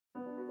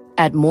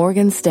At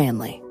Morgan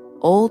Stanley,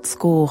 old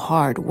school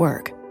hard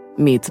work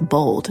meets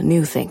bold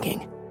new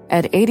thinking.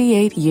 At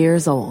 88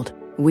 years old,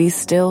 we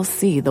still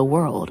see the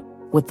world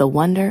with the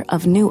wonder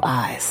of new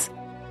eyes,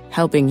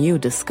 helping you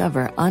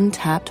discover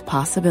untapped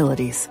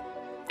possibilities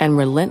and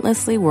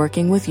relentlessly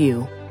working with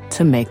you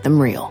to make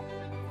them real.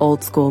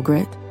 Old school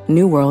grit,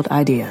 new world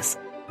ideas.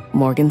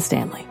 Morgan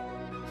Stanley.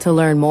 To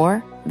learn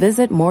more,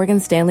 visit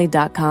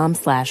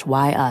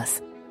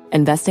morganstanley.com/whyus.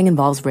 Investing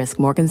involves risk.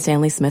 Morgan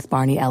Stanley Smith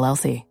Barney,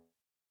 LLC.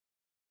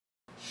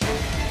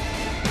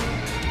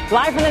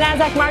 Live from the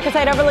NASDAQ market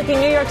site overlooking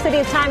New York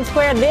City's Times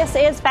Square, this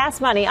is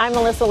Fast Money. I'm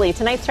Melissa Lee.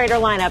 Tonight's trader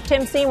lineup: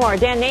 Tim Seymour,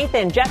 Dan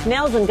Nathan, Jeff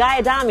Mills, and Guy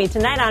Adami.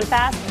 Tonight on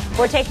Fast,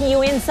 we're taking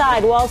you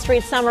inside Wall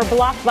Street's summer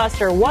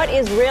blockbuster. What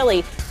is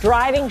really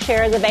driving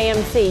shares of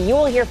AMC? You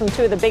will hear from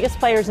two of the biggest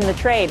players in the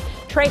trade.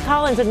 Trey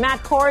Collins and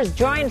Matt Kors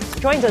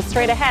joins us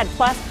straight ahead.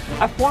 Plus,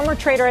 a former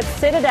trader at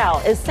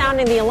Citadel is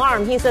sounding the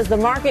alarm. He says the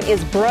market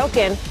is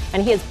broken,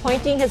 and he is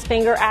pointing his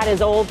finger at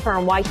his old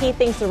firm, why he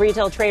thinks the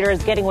retail trader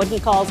is getting what he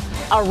calls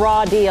a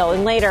raw deal.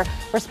 And later,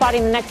 we're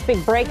spotting the next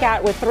big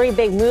breakout with three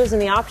big moves in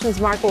the options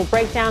market. We'll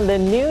break down the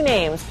new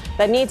names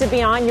that need to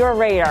be on your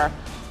radar.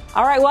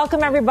 All right,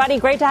 welcome,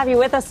 everybody. Great to have you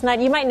with us tonight.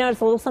 You might notice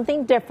a little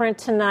something different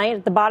tonight.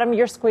 At the bottom of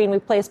your screen, we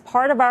placed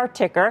part of our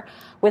ticker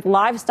with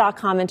live stock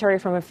commentary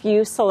from a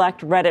few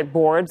select Reddit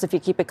boards. If you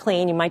keep it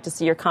clean, you might just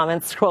see your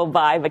comments scroll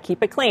by, but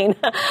keep it clean.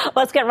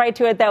 Let's get right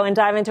to it, though, and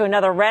dive into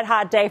another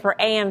red-hot day for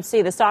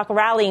AMC. The stock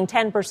rallying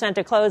 10%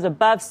 to close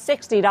above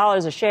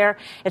 $60 a share.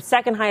 Its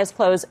second highest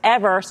close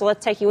ever. So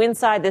let's take you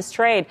inside this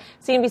trade.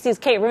 CNBC's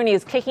Kate Rooney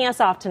is kicking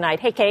us off tonight.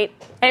 Hey, Kate.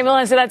 Hey,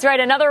 Melissa, that's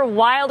right. Another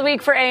wild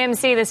week for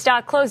AMC. The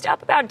stock closed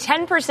up about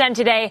 10%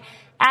 today,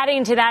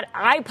 adding to that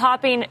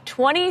eye-popping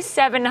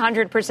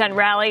 2,700%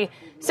 rally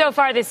so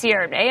far this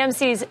year.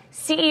 AMC's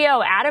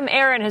CEO, Adam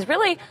Aron, has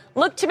really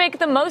looked to make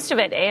the most of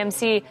it.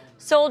 AMC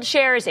sold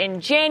shares in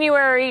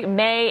January,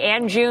 May,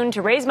 and June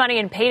to raise money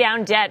and pay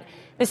down debt.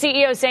 The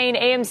CEO saying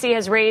AMC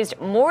has raised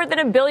more than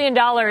 $1 billion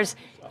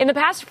in the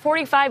past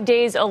 45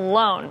 days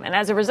alone. And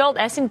as a result,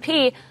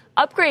 S&P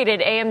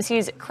upgraded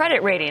AMC's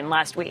credit rating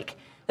last week.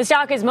 The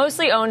stock is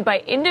mostly owned by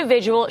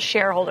individual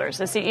shareholders.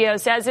 The CEO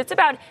says it's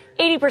about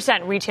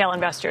 80% retail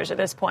investors at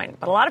this point.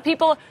 But a lot of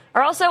people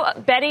are also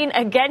betting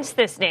against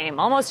this name.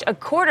 Almost a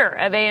quarter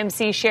of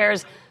AMC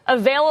shares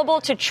available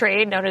to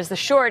trade, known as the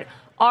float,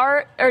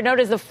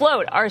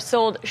 are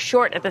sold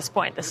short at this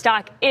point. The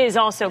stock is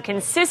also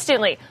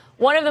consistently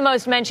one of the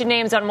most mentioned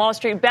names on Wall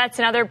Street Bets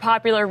and other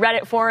popular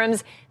Reddit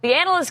forums. The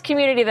analyst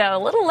community, though,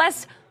 a little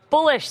less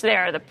bullish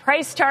there. The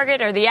price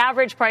target, or the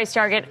average price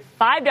target,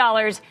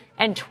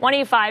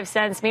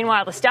 $5.25.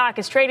 Meanwhile, the stock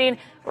is trading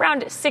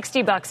around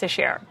 $60 a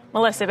share.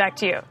 Melissa, back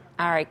to you.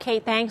 All right,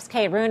 Kate, thanks.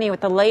 Kate Rooney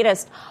with the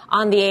latest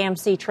on the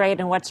AMC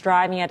trade and what's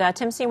driving it.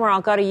 Tim Seymour, I'll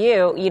go to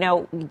you. You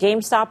know,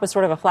 GameStop was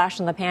sort of a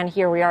flash in the pan.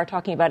 Here we are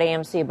talking about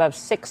AMC above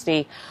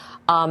 60.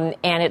 And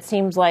it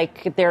seems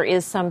like there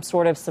is some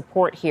sort of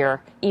support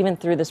here, even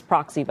through this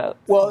proxy vote.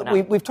 Well,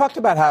 we've talked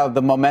about how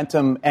the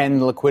momentum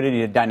and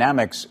liquidity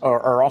dynamics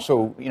are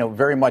also,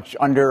 very much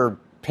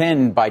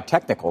underpinned by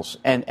technicals.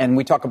 And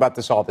we talk about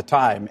this all the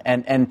time.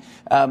 And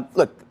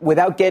look,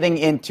 without getting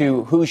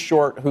into who's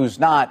short, who's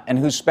not, and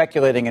who's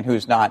speculating and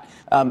who's not,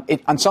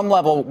 on some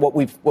level, what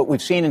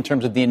we've seen in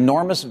terms of the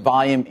enormous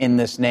volume in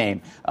this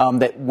name,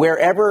 that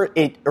wherever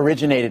it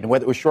originated,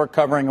 whether it was short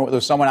covering or whether it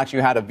was someone actually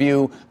who had a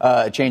view,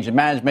 a change in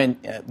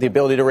management, the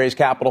ability to raise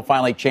capital,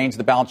 finally change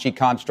the balance sheet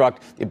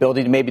construct, the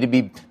ability to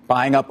be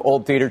buying up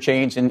old theater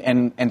chains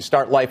and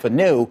start life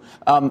anew.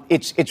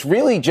 It's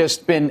really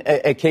just been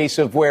a case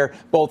of where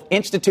both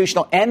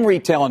institutional and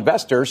retail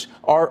investors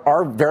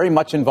are very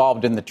much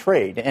involved in the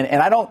trade.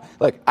 And I don't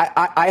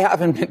I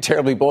haven't been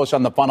terribly bullish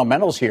on the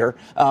fundamentals here,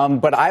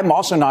 but I'm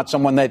also not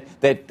someone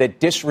that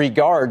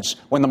disregards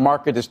when the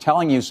market is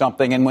telling you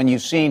something and when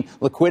you've seen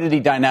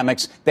liquidity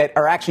dynamics that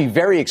are actually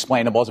very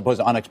explainable as opposed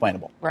to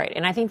unexplainable. Right.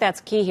 And I think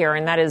that's key here.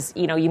 And that is,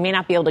 you may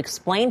not be able to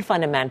explain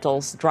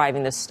fundamentals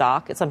driving this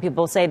stock. Some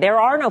people say there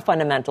are no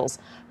fundamentals,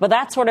 but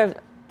that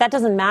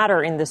doesn't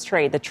matter in this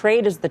trade. The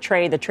trade is the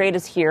trade. The trade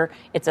is here.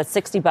 It's at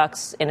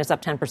 $60 and it's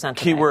up 10% today.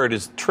 Keyword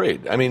is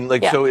trade. I mean,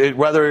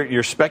 whether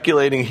you're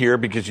speculating here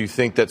because you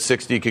think that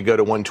 60 could go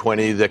to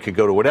 120, that could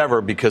go to whatever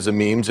because of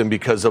memes and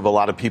because of a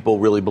lot of people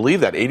really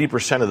believe that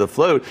 80% of the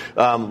float,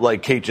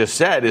 like Kate just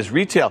said, is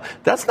retail.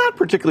 That's not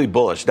particularly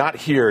bullish. Not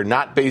here,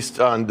 not based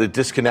on the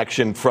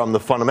disconnection from the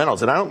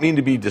fundamentals. And I don't mean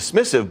to be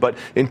dismissive, but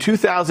in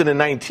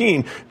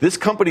 2019, this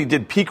company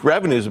did peak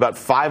revenues about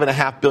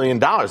 $5.5 billion.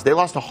 They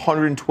lost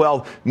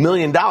 $112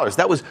 million.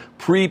 That was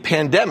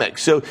pre-pandemic.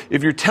 So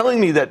if you're telling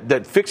me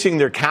that fixing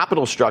their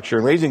capital structure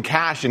and raising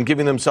cash and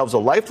giving themselves a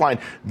lifeline,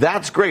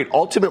 that's great.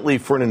 Ultimately,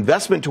 for an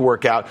investment to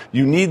work out,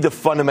 you need the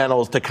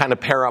fundamentals to kind of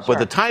pair up with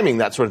the timing,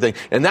 that sort of thing.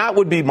 And that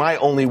would be my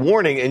only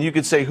warning. And you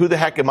could say, who the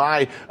heck am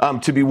I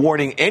to be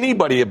warning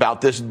anybody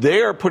about this?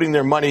 They're putting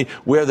their money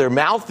where their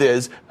mouth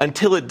is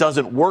until it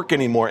doesn't work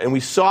anymore. And we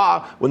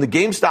saw when the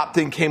GameStop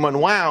thing came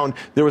unwound,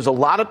 there was a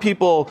lot of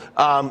people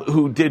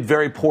who did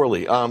very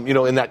poorly,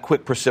 in that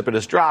quick,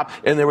 precipitous drop,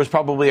 and there was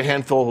probably a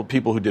handful of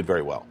people who did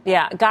very well.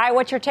 Yeah. Guy,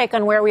 what's your take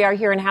on where we are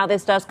here and how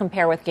this does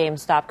compare with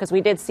GameStop? Because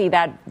we did see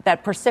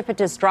that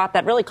precipitous drop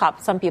that really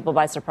caught some people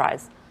by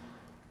surprise.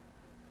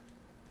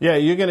 Yeah,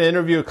 you're going to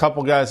interview a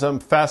couple guys. I'm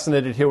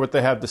fascinated to hear what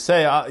they have to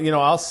say.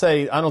 I'll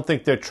say I don't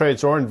think they're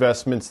trades or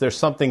investments. There's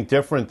something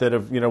different that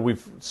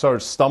we've sort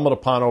of stumbled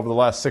upon over the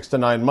last 6 to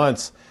 9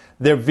 months.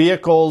 They're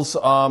vehicles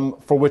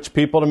for which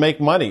people to make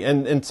money,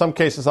 and in some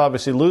cases,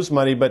 obviously, lose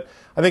money. But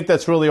I think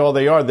that's really all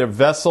they are. They're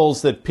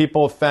vessels that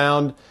people have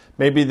found.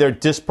 Maybe they're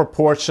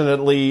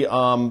disproportionately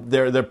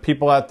there are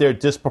people out there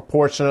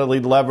disproportionately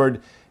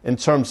levered in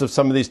terms of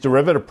some of these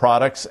derivative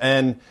products,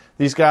 and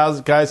these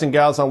guys and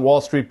gals on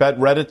Wall Street bet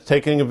Reddit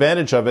taking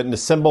advantage of it. And the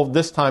symbol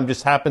this time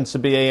just happens to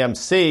be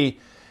AMC.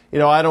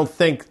 I don't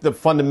think the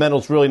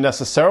fundamentals really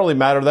necessarily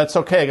matter. That's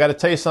okay. I got to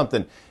tell you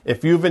something.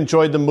 If you've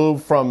enjoyed the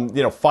move from,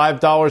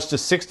 $5 to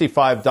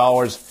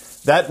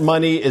 $65, that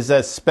money is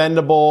as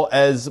spendable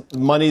as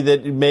money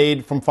that you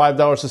made from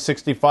 $5 to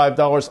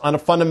 $65 on a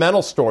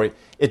fundamental story.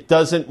 It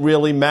doesn't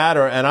really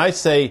matter. And I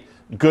say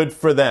good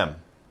for them.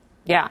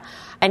 Yeah.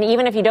 And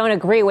even if you don't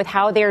agree with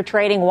how they're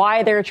trading,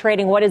 why they're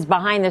trading, what is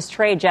behind this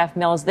trade, Jeff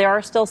Mills, there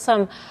are still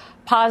some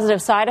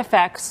positive side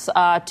effects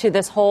to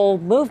this whole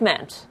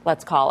movement,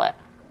 let's call it.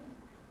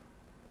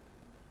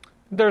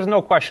 There's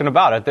no question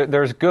about it.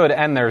 There's good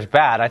and there's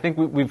bad. I think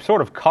we've sort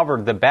of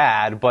covered the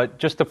bad, but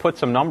just to put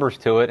some numbers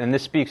to it, and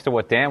this speaks to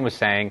what Dan was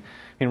saying,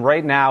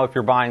 right now, if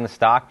you're buying the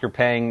stock, you're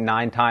paying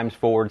 9 times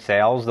forward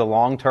sales. The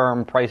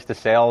long-term price to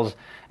sales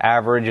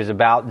average is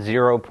about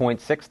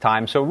 0.6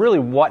 times. So really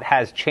what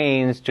has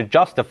changed to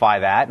justify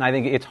that? And I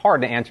think it's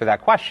hard to answer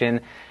that question.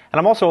 And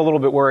I'm also a little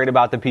bit worried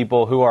about the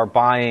people who are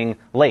buying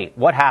late.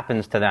 What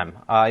happens to them?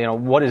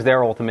 What is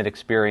their ultimate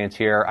experience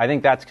here? I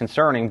think that's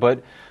concerning.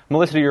 But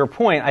Melissa, to your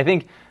point, I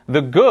think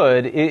the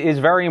good is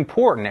very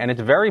important, and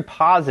it's very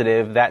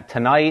positive that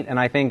tonight, and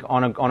I think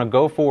on a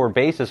go-forward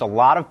basis, a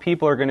lot of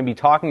people are going to be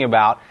talking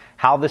about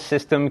how the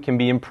system can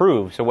be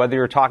improved. So whether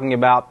you're talking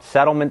about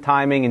settlement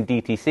timing and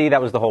DTC,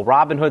 that was the whole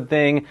Robinhood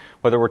thing,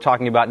 whether we're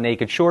talking about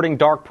naked shorting,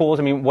 dark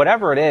pools,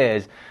 whatever it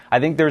is,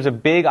 I think there's a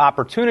big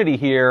opportunity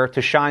here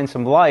to shine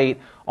some light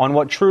on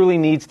what truly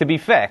needs to be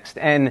fixed.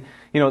 And,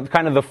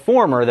 kind of the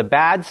former, the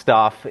bad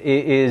stuff,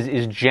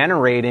 is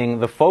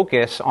generating the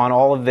focus on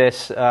all of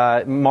this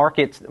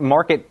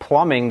market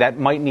plumbing that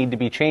might need to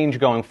be changed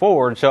going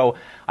forward. So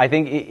I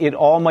think it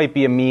all might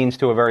be a means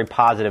to a very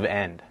positive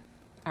end.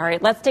 All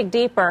right, let's dig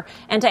deeper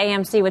into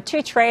AMC with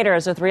 2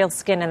 traders with real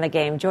skin in the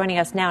game. Joining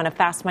us now in a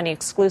Fast Money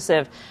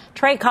exclusive,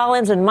 Trey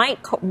Collins and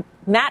Matt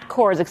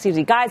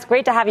Kors, Guys,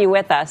 great to have you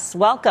with us.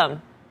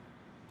 Welcome.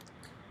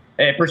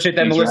 Hey, appreciate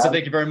that, Melissa.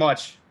 Thank you very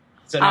much.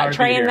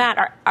 Trey and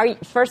Matt,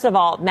 first of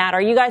all, Matt,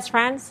 are you guys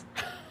friends?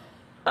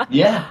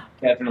 Yeah,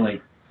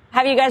 definitely.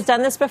 Have you guys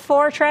done this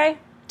before, Trey,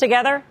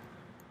 together?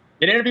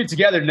 Get interviewed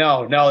together?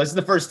 No, this is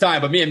the first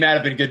time. But me and Matt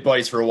have been good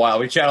buddies for a while.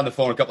 We chat on the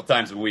phone a couple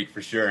times a week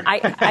for sure.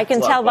 I can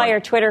tell by your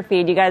Twitter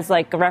feed, you guys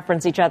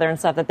reference each other and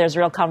stuff, that there's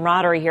real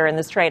camaraderie here in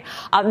this trade.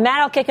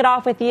 Matt, I'll kick it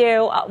off with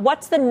you.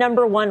 What's the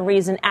number one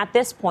reason at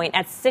this point,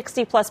 at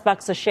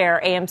 $60+ a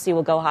share, AMC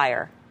will go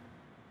higher?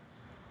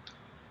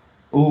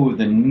 Oh,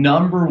 the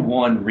number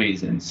one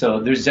reason. So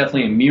there's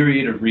definitely a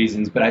myriad of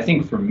reasons, but I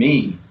think for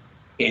me,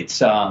 it's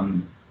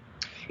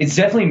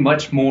definitely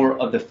much more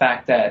of the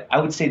fact that I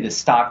would say the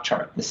stock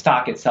chart, the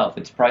stock itself,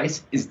 its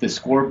price is the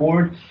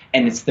scoreboard,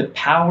 and it's the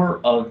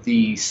power of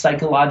the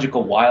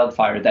psychological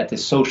wildfire that the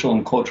social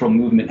and cultural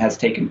movement has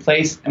taken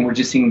place, and we're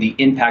just seeing the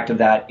impact of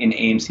that in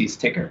AMC's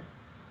ticker.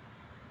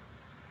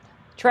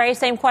 Trey,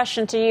 same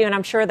question to you, and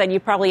I'm sure that you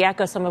probably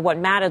echo some of what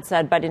Matt had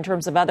said, but in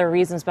terms of other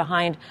reasons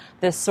behind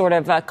this sort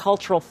of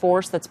cultural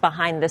force that's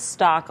behind this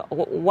stock,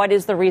 what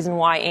is the reason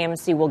why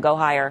AMC will go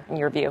higher, in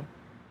your view?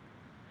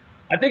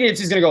 I think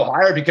AMC is going to go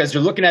higher because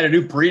you're looking at a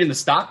new breed in the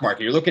stock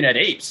market. You're looking at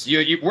apes.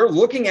 We're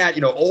looking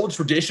at old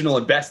traditional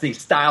investing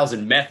styles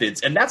and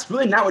methods, and that's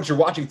really not what you're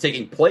watching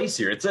taking place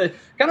here. It's a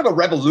kind of a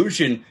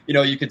revolution,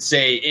 you could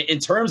say, in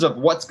terms of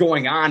what's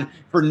going on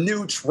for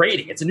new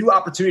trading. It's a new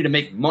opportunity to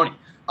make money.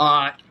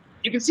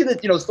 You can see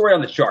the story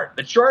on the chart.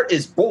 The chart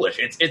is bullish.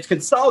 It's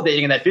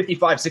consolidating in that $55,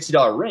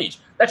 $60 range.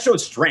 That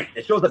shows strength.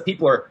 It shows that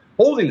people are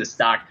holding the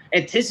stock,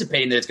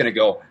 anticipating that it's going to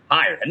go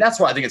higher, and that's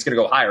why I think it's going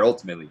to go higher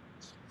ultimately.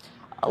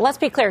 Let's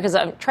be clear, because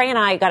Trey and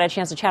I got a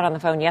chance to chat on the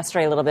phone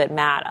yesterday a little bit,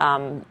 Matt.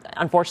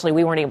 Unfortunately,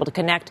 we weren't able to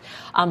connect.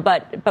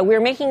 But we were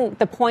making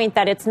the point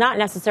that it's not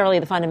necessarily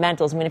the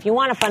fundamentals. If you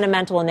want a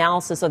fundamental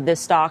analysis of this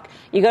stock,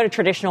 you go to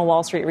traditional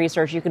Wall Street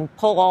research. You can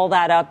pull all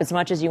that up as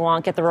much as you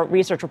want, get the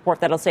research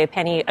report that'll say a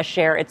penny a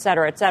share, et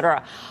cetera, et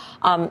cetera.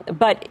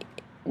 But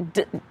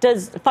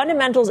does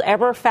fundamentals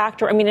ever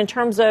factor? In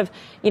terms of,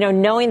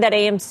 knowing that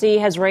AMC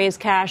has raised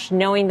cash,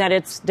 knowing that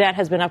its debt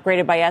has been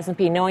upgraded by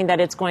S&P, knowing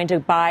that it's going to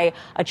buy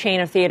a chain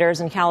of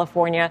theaters in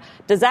California,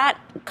 does that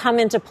come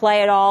into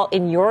play at all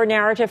in your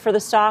narrative for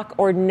the stock,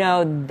 or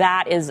no,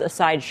 that is a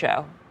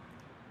sideshow?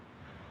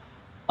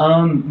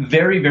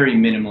 Very, very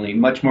minimally,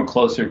 much more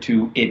closer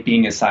to it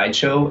being a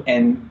sideshow.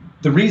 And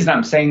the reason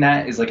I'm saying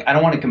that is like I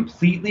don't want to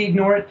completely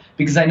ignore it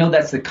because I know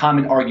that's the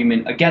common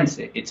argument against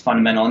it. It's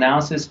fundamental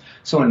analysis.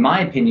 So in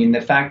my opinion,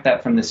 the fact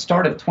that from the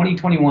start of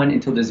 2021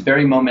 until this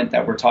very moment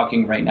that we're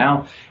talking right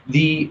now,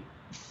 the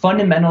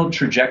fundamental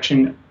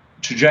trajectory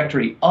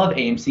of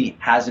AMC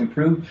has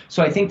improved.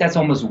 So I think that's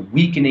almost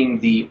weakening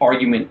the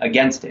argument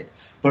against it.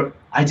 But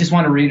I just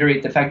want to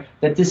reiterate the fact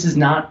that this is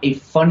not a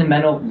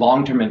fundamental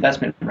long-term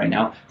investment right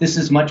now. This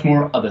is much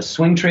more of a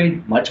swing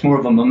trade, much more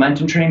of a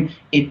momentum trade.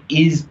 It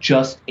is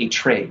just a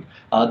trade.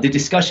 The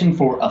discussion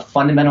for a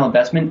fundamental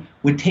investment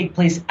would take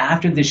place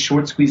after this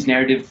short squeeze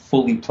narrative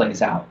fully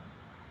plays out.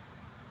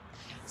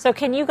 So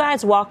can you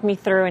guys walk me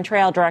through, and Trey,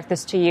 I'll direct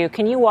this to you,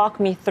 can you walk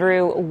me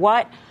through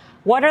what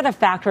are the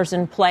factors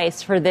in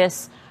place for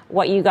this,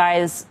 what you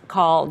guys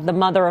call the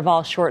mother of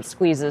all short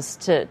squeezes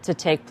to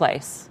take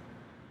place?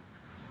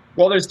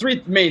 Well, there's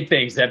three main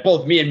things that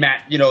both me and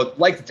Matt,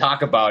 like to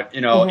talk about,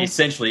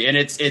 essentially. And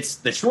it's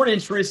the short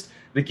interest,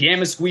 the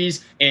gamma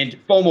squeeze, and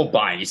FOMO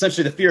buying,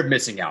 essentially the fear of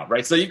missing out,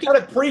 right? So you've got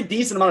a pretty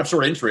decent amount of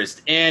short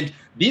interest. And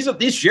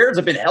these shares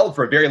have been held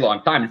for a very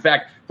long time. In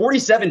fact,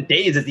 47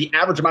 days is the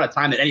average amount of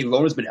time that any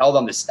loan has been held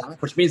on this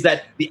stock, which means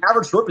that the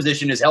average short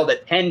position is held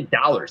at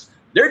 $10.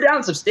 They're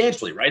down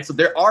substantially, right? So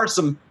there are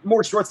some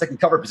more shorts that can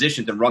cover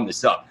positions and run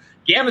this up.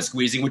 Gamma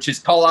squeezing, which is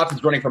call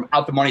options running from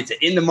out the money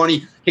to in the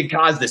money, can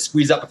cause this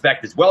squeeze up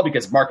effect as well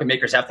because market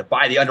makers have to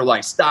buy the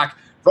underlying stock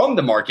from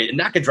the market, and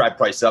that can drive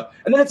price up.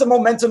 And then it's a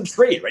momentum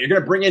trade, right? You're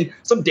going to bring in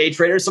some day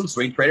traders, some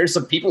swing traders,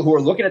 some people who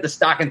are looking at the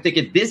stock and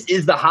thinking, this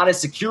is the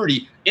hottest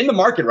security in the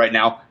market right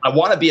now. I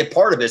want to be a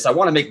part of this. I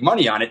want to make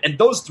money on it. And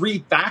those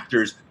three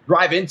factors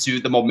drive into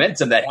the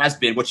momentum that has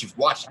been what you've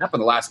watched happen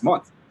the last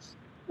month.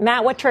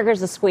 Matt, what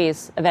triggers the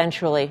squeeze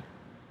eventually?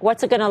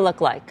 What's it going to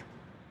look like?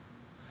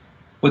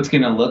 What's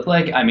going to look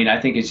like? I mean, I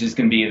think it's just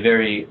going to be a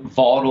very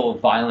volatile,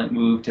 violent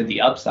move to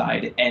the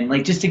upside. And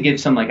like just to give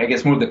some, like I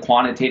guess, more of the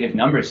quantitative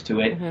numbers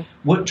to it,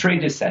 what Trey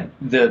just said,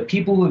 the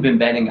people who have been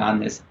betting on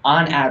this,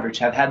 on average,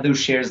 have had those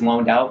shares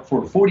loaned out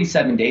for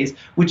 47 days,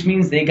 which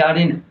means they got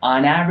in,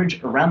 on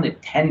average, around the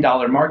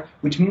 $10 mark,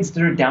 which means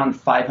they're down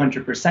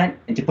 500%.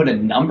 And to put a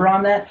number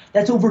on that,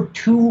 that's over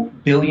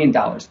 $2 billion.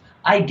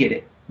 I get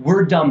it.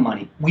 We're dumb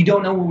money. We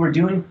don't know what we're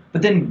doing.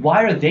 But then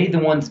why are they the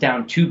ones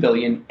down $2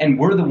 billion and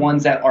we're the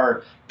ones that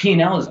our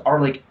P&Ls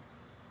are like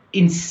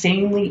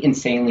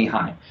insanely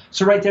high?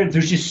 So right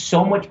there's just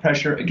so much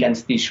pressure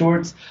against these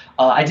shorts.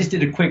 I just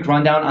did a quick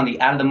rundown on the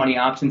out of the money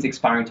options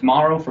expiring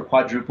tomorrow for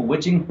quadruple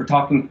witching. We're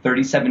talking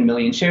 37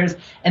 million shares.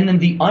 And then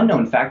the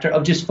unknown factor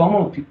of just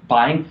FOMO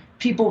buying.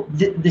 People,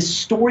 this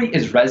story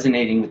is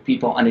resonating with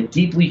people on a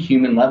deeply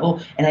human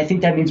level. And I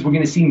think that means we're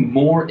going to see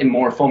more and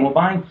more FOMO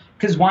buying.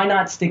 Because why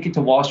not stick it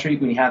to Wall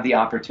Street when you have the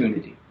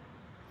opportunity?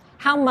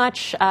 How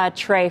much,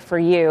 Trey, for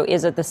you,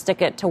 is it the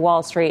stick it to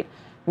Wall Street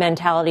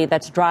mentality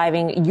that's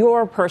driving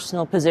your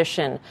personal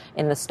position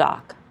in the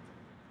stock?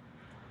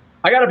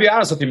 I got to be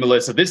honest with you,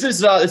 Melissa. This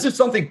is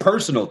something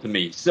personal to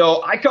me.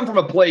 So I come from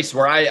a place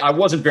where I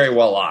wasn't very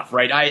well off,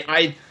 right?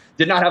 I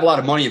did not have a lot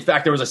of money. In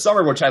fact, there was a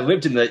summer which I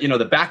lived in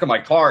the back of my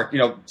car,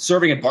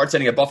 serving and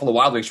bartending at Buffalo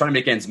Wild Wings, trying to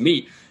make ends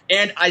meet.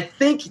 And I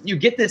think you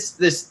get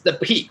the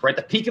peak, right?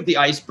 The peak of the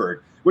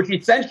iceberg, which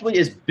essentially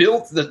is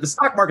built, the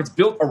stock market's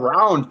built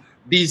around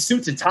these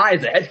suits and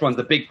ties, the hedge funds,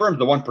 the big firms,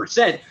 the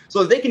 1%,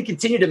 so that they can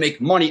continue to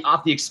make money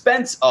off the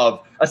expense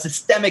of a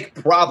systemic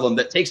problem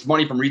that takes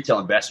money from retail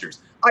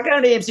investors. I got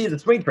an AMC as a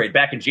swing trade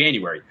back in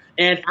January.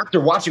 And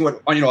after watching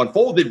what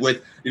unfolded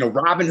with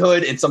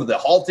Robinhood and some of the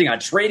halting on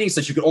trading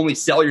so that you could only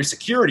sell your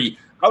security,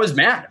 I was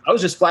mad. I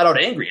was just flat out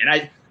angry. And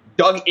I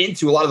dug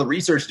into a lot of the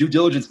research, due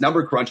diligence,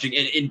 number crunching,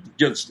 and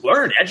just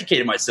learned,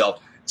 educated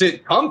myself to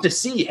come to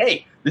see,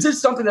 hey, this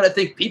is something that I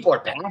think people are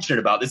passionate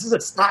about. This is a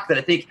stock that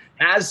I think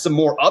has some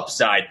more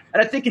upside.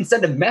 And I think can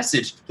send a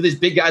message to these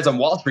big guys on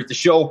Wall Street to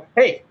show,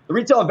 hey, the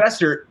retail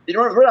investor,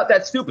 we're not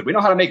that stupid. We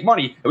know how to make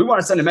money. And we want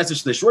to send a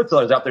message to the short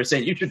sellers out there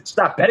saying, you should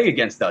stop betting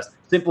against us.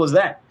 Simple as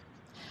that.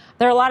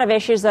 There are a lot of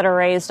issues that are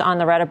raised on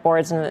the Reddit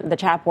boards and the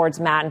chat boards,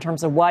 Matt, in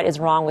terms of what is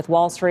wrong with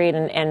Wall Street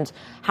and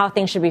how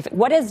things should be.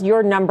 What is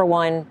your number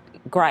one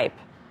gripe?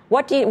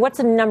 What's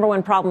the number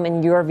one problem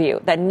in your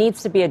view that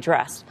needs to be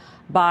addressed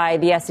by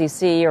the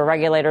SEC or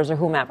regulators or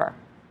whomever?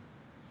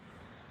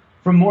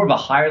 From more of a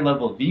higher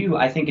level view,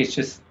 I think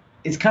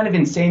it's kind of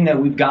insane that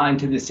we've gotten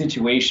to this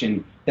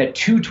situation that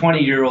two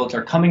 20-year-olds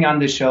are coming on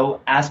the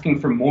show asking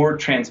for more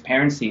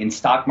transparency in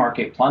stock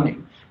market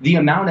plumbing. The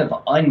amount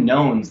of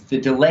unknowns, the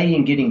delay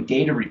in getting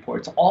data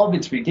reports, all of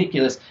it's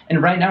ridiculous.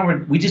 And right now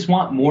we just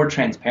want more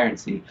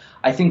transparency.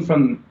 I think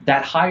from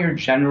that higher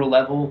general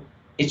level,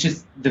 it's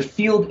just the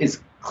field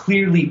is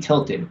clearly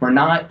tilted. We're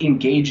not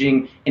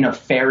engaging in a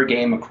fair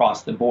game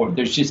across the board.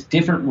 There's just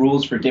different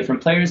rules for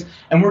different players,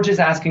 and we're just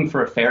asking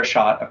for a fair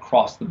shot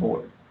across the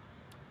board.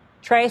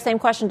 Trey, same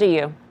question to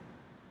you.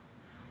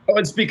 I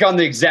would speak on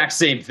the exact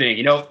same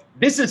thing.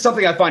 This is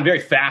something I find very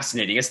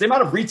fascinating. It's the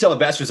amount of retail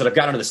investors that have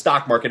gotten into the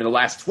stock market in the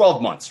last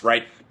 12 months,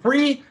 right?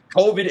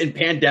 pre-COVID and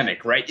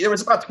pandemic, right? There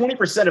was about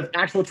 20% of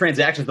actual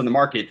transactions on the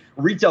market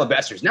were retail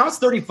investors. Now it's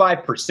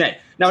 35%.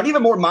 Now, an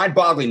even more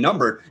mind-boggling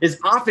number is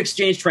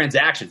off-exchange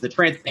transactions, the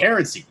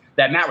transparency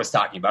that Matt was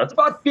talking about. It's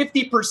about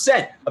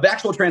 50% of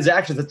actual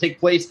transactions that take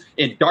place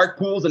in dark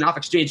pools and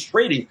off-exchange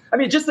trading. I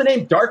mean, just the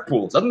name dark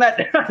pools, doesn't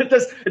that,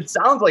 it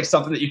sounds like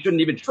something that you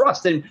shouldn't even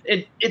trust. And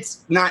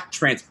it's not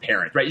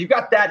transparent, right? You've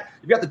got the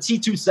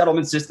T2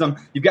 settlement system.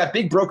 You've got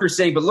big brokers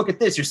saying, but look at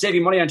this, you're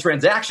saving money on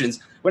transactions.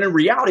 When in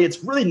reality,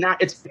 it's really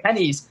not, it's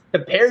pennies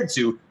compared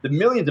to the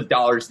millions of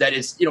dollars that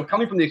is,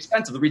 coming from the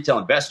expense of the retail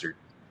investor.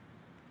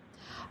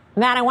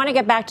 Matt, I want to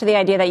get back to the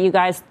idea that you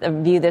guys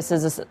view this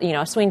as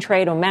a swing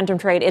trade, momentum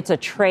trade. It's a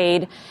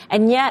trade.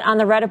 And yet on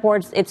the Reddit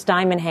boards, it's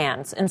diamond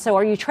hands. And so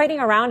are you trading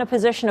around a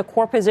position, a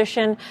core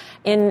position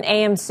in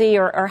AMC,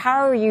 or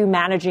how are you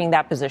managing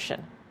that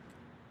position?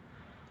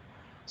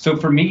 So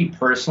for me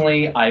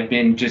personally, I've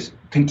been just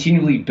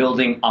continually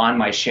building on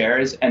my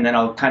shares, and then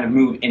I'll kind of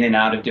move in and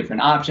out of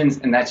different options.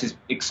 And that's just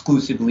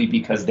exclusively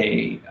because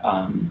they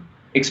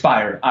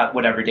expire at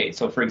whatever date.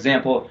 So for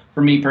example,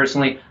 for me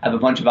personally, I have a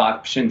bunch of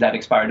options that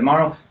expire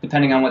tomorrow.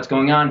 Depending on what's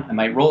going on, I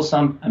might roll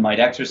some, I might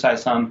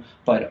exercise some,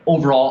 but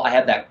overall I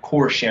have that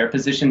core share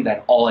position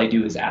that all I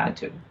do is add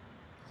to.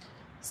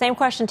 Same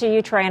question to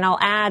you, Trey, and I'll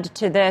add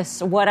to this,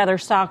 what other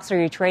stocks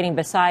are you trading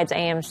besides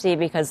AMC?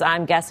 Because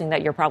I'm guessing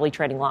that you're probably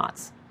trading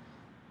lots.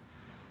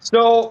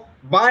 So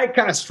my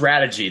kind of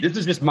strategy, this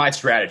is just my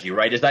strategy,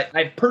 right, is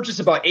I purchase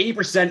about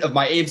 80% of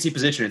my AMC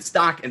position in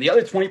stock and the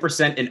other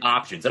 20% in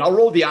options. And I'll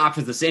roll the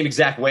options the same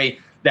exact way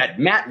that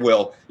Matt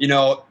will,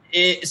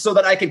 so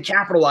that I can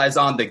capitalize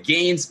on the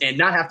gains and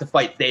not have to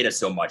fight theta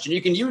so much. And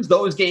you can use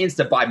those gains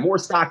to buy more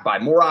stock, buy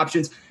more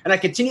options, and I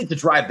continue to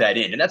drive that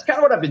in. And that's kind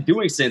of what I've been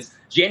doing since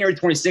January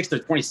 26th or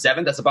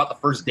 27th. That's about the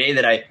first day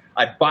that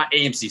I bought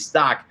AMC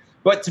stock.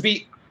 But to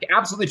be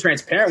absolutely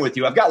transparent with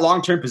you, I've got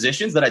long-term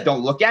positions that I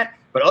don't look at.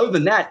 But other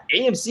than that,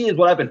 AMC is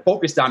what I've been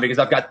focused on because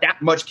I've got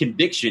that much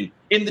conviction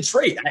in the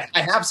trade. I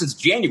have since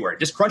January.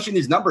 Just crunching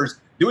these numbers,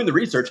 doing the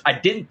research, I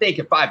didn't think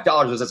at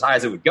 $5 was as high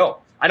as it would go.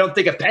 I don't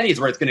think a penny is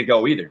where it's going to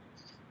go either.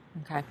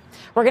 Okay.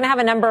 We're going to have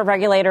a number of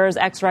regulators,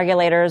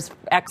 ex-regulators,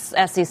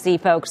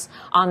 ex-SEC folks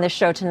on this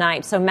show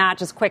tonight. So, Matt,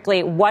 just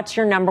quickly, what's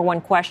your number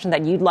one question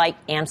that you'd like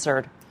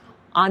answered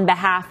on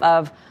behalf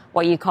of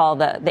what you call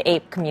the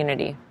ape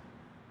community?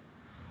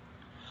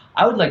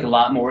 I would like a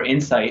lot more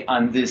insight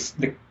on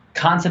the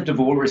concept of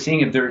what we're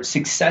seeing, if they're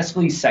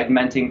successfully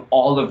segmenting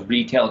all of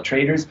retail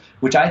traders,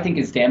 which I think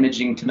is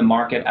damaging to the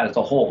market as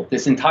a whole.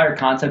 This entire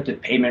concept of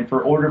payment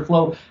for order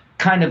flow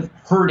kind of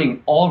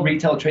hurting all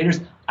retail traders.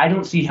 I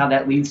don't see how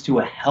that leads to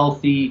a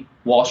healthy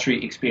Wall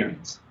Street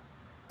experience.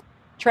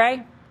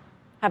 Trey,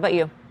 how about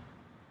you?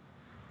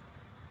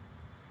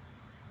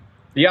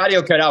 The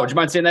audio cut out. Would you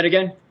mind saying that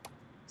again?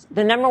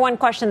 The number one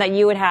question that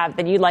you would have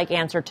that you'd like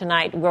answered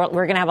tonight, we're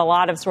going to have a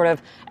lot of sort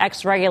of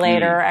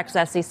ex-regulator,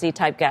 ex-SEC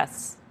type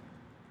guests.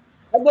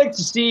 I'd like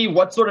to see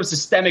what sort of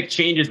systemic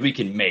changes we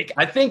can make.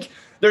 I think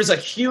there's a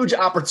huge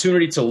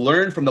opportunity to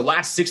learn from the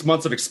last 6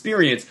 months of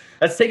experience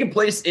that's taken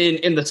place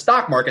in the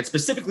stock market,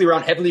 specifically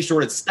around heavily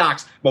shorted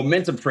stocks,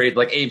 momentum trades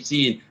like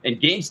AMC and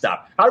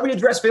GameStop. How do we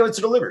address failure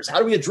to delivers? How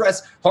do we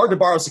address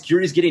hard-to-borrow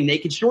securities getting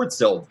naked short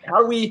sold?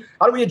 How do we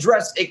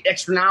address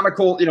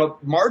astronomical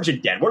margin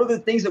debt? What are the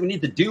things that we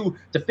need to do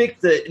to fix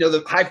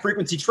the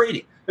high-frequency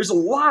trading? There's a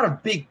lot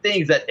of big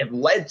things that have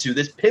led to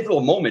this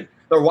pivotal moment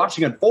that we're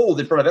watching unfold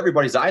in front of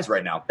everybody's eyes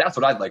right now. That's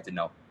what I'd like to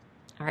know.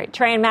 All right,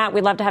 Trey and Matt,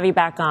 we'd love to have you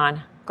back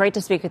on. Great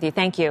to speak with you.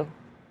 Thank you.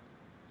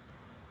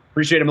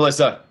 Appreciate it,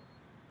 Melissa.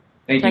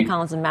 Thank Trey you.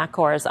 Collins and Matt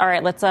Kors. All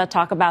right, let's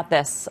talk about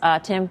this.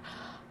 Tim,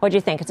 what do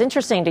you think? It's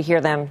interesting to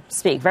hear them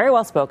speak. Very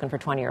well spoken for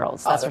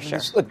 20-year-olds, that's for sure.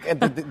 Look,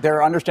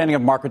 their understanding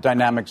of market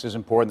dynamics is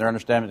important. Their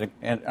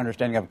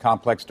understanding of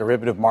complex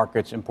derivative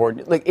markets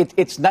important. Like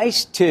it's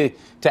nice to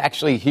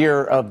actually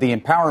hear of the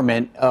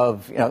empowerment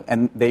of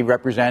and they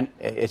represent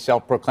a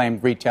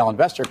self-proclaimed retail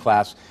investor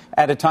class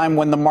at a time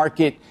when the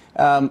market.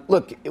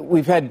 Look,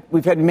 we've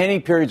had many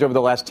periods over the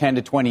last 10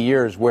 to 20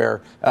 years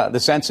where the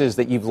sense is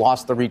that you've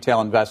lost the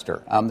retail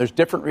investor. There's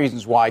different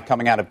reasons why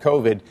coming out of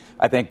COVID,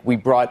 I think we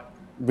brought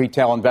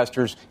retail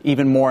investors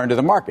even more into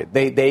the market.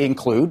 They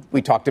include,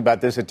 we talked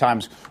about this at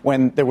times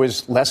when there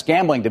was less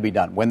gambling to be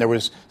done, when there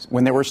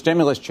were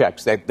stimulus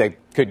checks that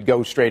could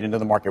go straight into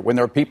the market, when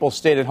there were people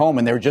stayed at home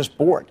and they were just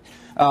bored.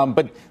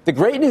 But the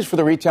great news for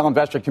the retail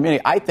investor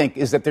community, I think,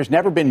 is that there's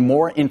never been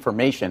more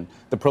information.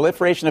 The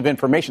proliferation of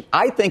information,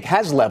 I think,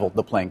 has leveled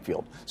the playing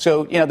field.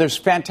 So, there's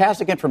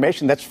fantastic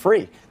information that's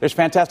free. There's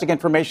fantastic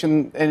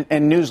information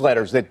and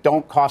newsletters that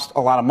don't cost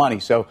a lot of money.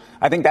 So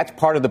I think that's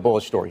part of the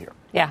bullish story here.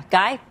 Yeah.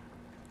 Guy?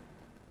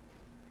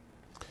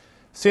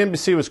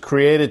 CNBC was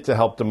created to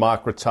help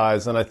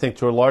democratize, and I think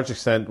to a large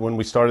extent, when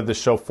we started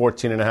this show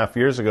 14 and a half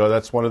years ago,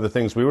 that's one of the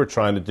things we were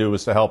trying to do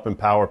was to help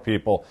empower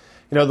people.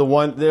 There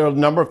are a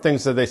number of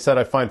things that they said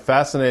I find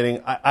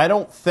fascinating. I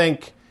don't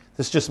think,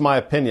 this is just my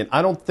opinion,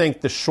 I don't think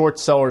the short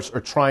sellers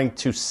are trying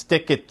to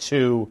stick it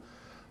to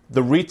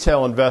the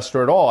retail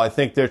investor at all. I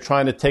think they're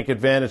trying to take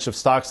advantage of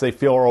stocks they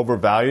feel are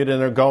overvalued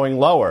and are going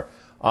lower.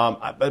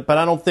 But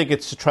I don't think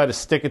it's to try to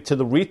stick it to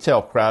the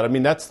retail crowd. I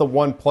mean, that's the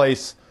one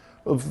place,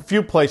 a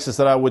few places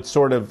that I would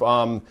sort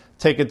of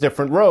take a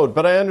different road.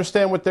 But I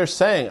understand what they're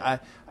saying.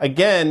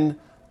 Again,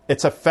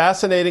 it's a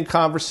fascinating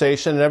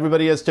conversation, and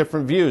everybody has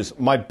different views.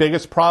 My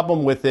biggest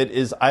problem with it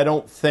is I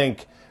don't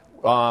think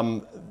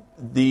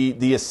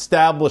the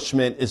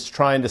establishment is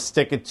trying to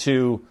stick it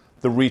to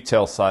the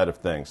retail side of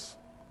things.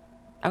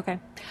 Okay.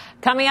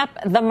 Coming up,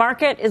 the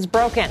market is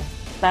broken.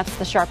 That's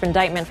the sharp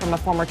indictment from a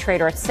former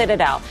trader at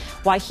Citadel.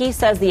 Why he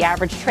says the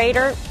average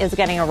trader is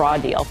getting a raw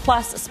deal.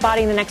 Plus,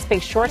 spotting the next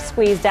big short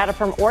squeeze. Data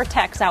from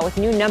Ortex out with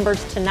new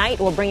numbers tonight.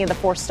 We'll bring you the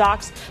 4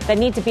 stocks that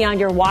need to be on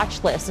your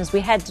watch list. As we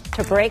head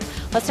to break,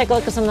 let's take a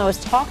look at some of the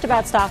most talked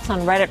about stocks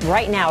on Reddit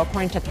right now,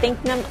 according to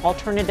ThinkNum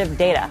Alternative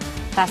Data.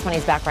 Fast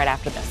Money's back right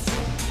after this.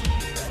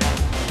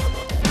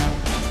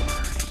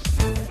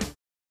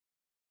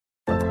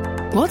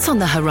 What's on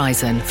the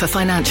horizon for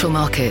financial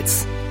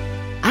markets?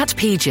 At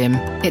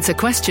PGIM, it's a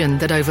question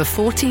that over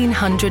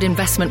 1,400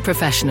 investment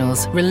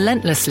professionals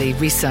relentlessly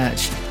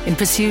research in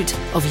pursuit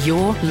of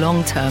your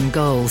long-term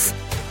goals.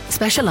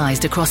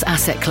 Specialized across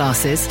asset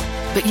classes,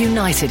 but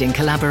united in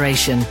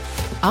collaboration,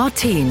 our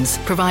teams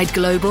provide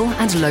global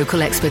and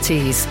local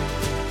expertise.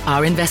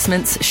 Our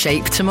investments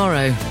shape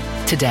tomorrow,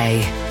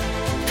 today.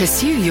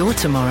 Pursue your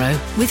tomorrow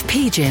with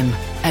PGIM,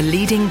 a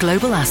leading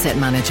global asset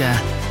manager.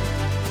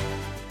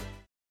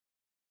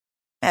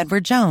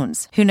 Edward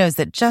Jones, who knows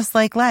that just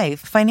like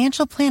life,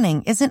 financial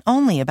planning isn't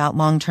only about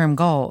long-term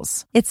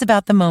goals. It's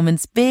about the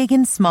moments big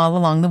and small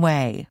along the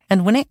way.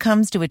 And when it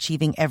comes to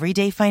achieving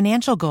everyday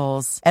financial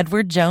goals,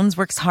 Edward Jones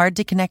works hard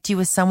to connect you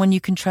with someone you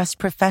can trust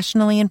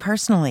professionally and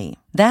personally.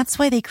 That's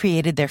why they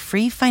created their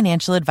free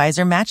financial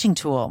advisor matching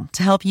tool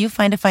to help you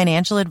find a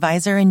financial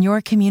advisor in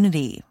your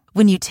community.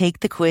 When you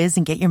take the quiz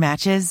and get your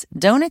matches,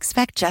 don't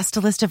expect just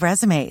a list of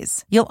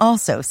resumes. You'll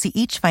also see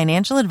each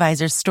financial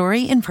advisor's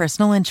story and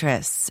personal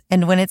interests.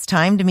 And when it's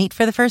time to meet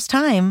for the first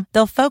time,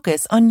 they'll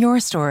focus on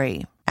your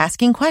story,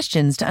 asking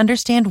questions to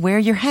understand where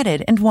you're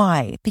headed and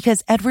why.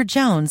 Because Edward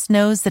Jones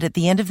knows that at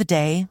the end of the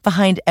day,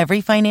 behind every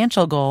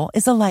financial goal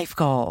is a life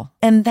goal.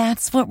 And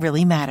that's what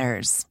really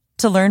matters.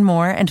 To learn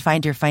more and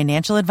find your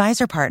financial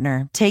advisor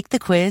partner, take the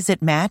quiz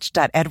at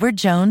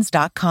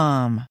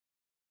match.edwardjones.com.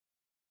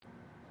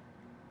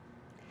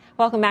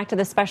 Welcome back to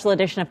this special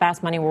edition of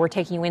Fast Money, where we're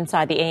taking you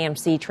inside the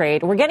AMC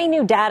trade. We're getting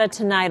new data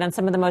tonight on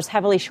some of the most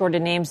heavily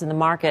shorted names in the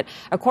market.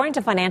 According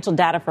to financial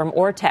data from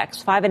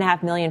Ortex,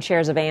 5.5 million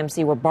shares of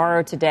AMC were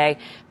borrowed today.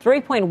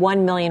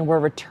 3.1 million were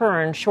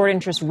returned. Short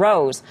interest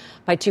rose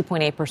by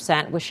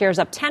 2.8%. With shares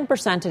up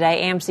 10%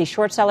 today, AMC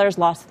short sellers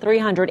lost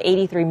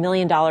 $383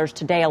 million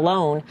today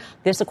alone.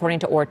 This, according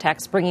to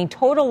Ortex, bringing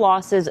total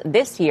losses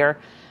this year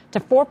to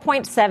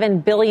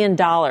 $4.7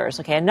 billion.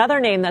 Okay, another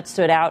name that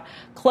stood out,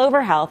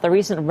 Clover Health, a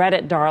recent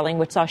Reddit darling,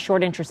 which saw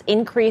short interest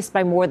increase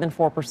by more than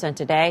 4%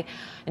 today.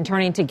 And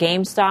turning to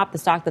GameStop, the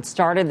stock that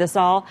started this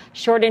all,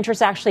 short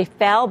interest actually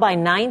fell by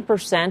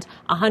 9%.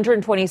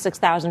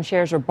 126,000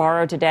 shares were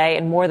borrowed today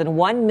and more than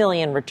 1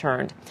 million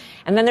returned.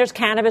 And then there's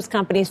cannabis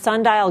company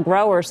Sundial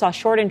Growers saw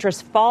short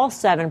interest fall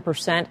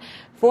 7%.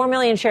 4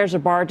 million shares were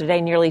borrowed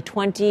today, nearly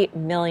 20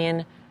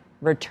 million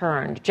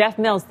returned. Jeff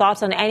Mills,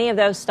 thoughts on any of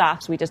those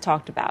stocks we just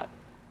talked about?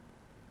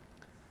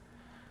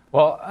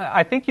 Well,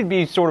 I think you'd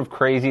be sort of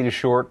crazy to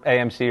short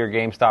AMC or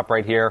GameStop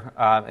right here.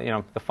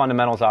 The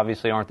fundamentals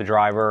obviously aren't the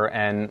driver,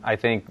 and I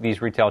think these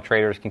retail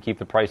traders can keep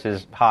the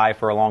prices high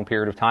for a long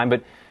period of time.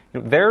 But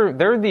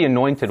they're the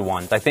anointed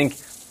ones. I think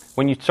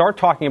when you start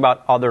talking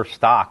about other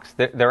stocks,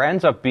 there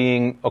ends up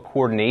being a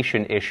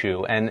coordination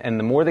issue, and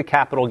the more the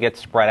capital gets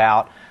spread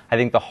out, I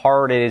think the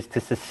harder it is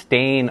to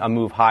sustain a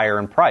move higher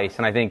in price.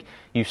 And I think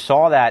you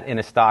saw that in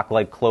a stock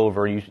like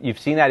Clover. You've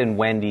seen that in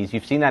Wendy's.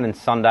 You've seen that in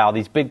Sundial.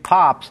 These big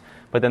pops,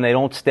 but then they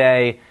don't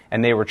stay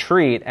and they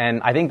retreat.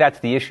 And I think that's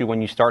the issue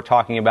when you start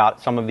talking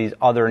about some of these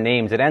other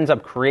names. It ends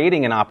up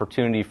creating an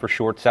opportunity for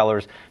short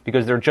sellers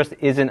because there just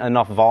isn't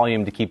enough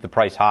volume to keep the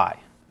price high.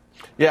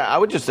 Yeah, I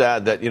would just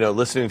add that,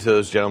 listening to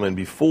those gentlemen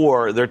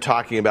before, they're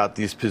talking about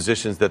these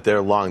positions that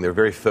they're long. They're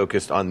very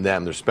focused on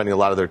them. They're spending a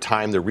lot of their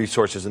time, their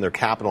resources, and their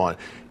capital on it.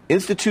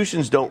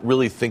 Institutions don't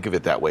really think of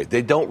it that way.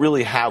 They don't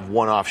really have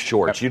one-off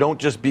shorts. You don't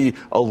just be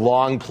a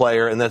long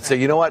player and then say,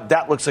 you know what,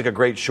 that looks like a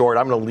great short.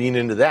 I'm going to lean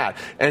into that.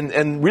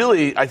 And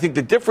really, I think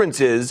the difference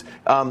is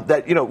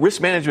that, risk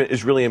management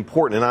is really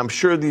important. And I'm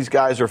sure these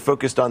guys are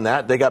focused on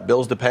that. They got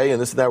bills to pay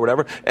and this and that,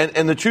 whatever.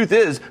 And the truth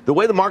is, the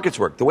way the markets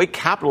work, the way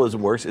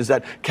capitalism works is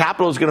that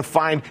capital is going to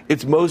find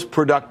its most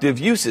productive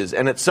uses.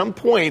 And at some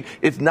point,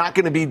 it's not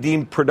going to be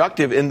deemed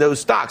productive in those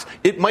stocks.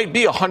 It might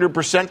be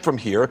 100% from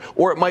here,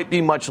 or it might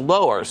be much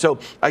lower. So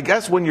I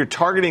guess when you're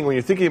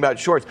thinking about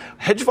shorts,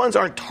 hedge funds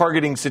aren't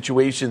targeting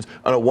situations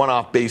on a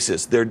one-off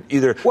basis. They're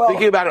either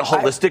thinking about it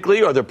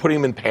holistically, or they're putting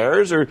them in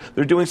pairs, or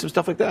they're doing some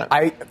stuff like that.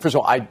 First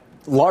of all,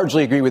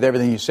 largely agree with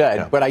everything you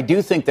said, but I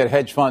do think that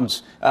hedge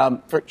funds,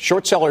 for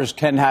short sellers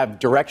can have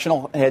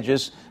directional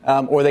hedges,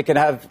 or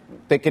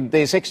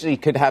they essentially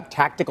could have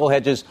tactical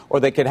hedges, or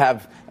they could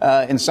have,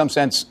 in some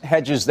sense,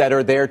 hedges that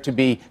are there to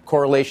be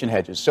correlation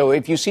hedges. So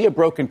if you see a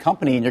broken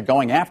company and you're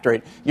going after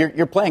it,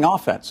 you're playing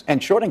offense.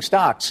 And shorting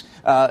stocks,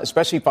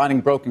 especially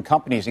finding broken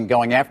companies and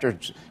going after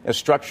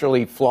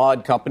structurally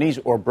flawed companies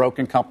or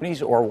broken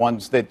companies or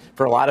ones that,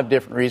 for a lot of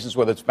different reasons,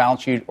 whether it's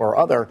balance sheet or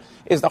other,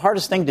 is the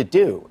hardest thing to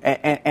do.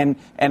 And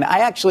I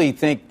actually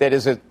think that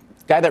as a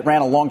guy that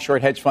ran a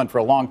long-short hedge fund for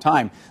a long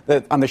time,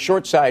 that on the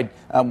short side,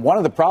 one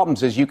of the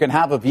problems is you can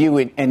have a view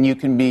and you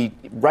can be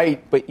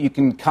right, but you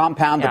can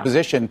compound the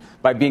position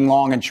by being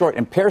long and short.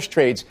 And pairs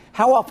trades,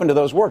 how often do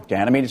those work,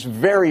 Dan? I mean, it's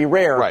very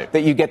rare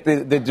that you get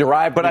the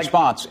derived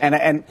response.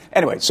 And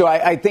anyway, so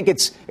I think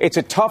it's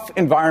a tough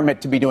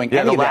environment to be doing any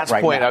of that right now. The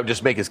last point I would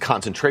just make is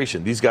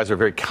concentration. These guys are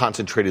very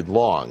concentrated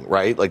long,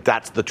 right? Like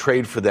that's the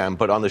trade for them.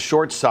 But on the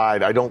short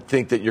side, I don't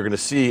think that you're going to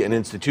see an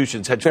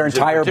institution's hedge funds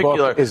in particular.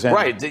 Their entire book is in.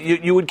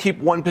 Right. You would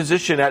keep one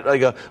position at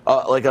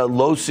like a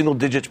low single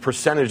digits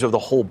percentage of the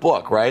whole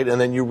book, right?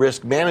 And then you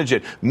risk manage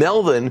it.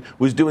 Melvin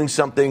was doing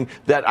something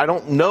that I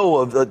don't know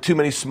of too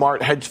many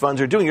smart hedge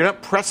funds are doing. You're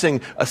not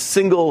pressing a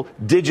single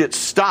digit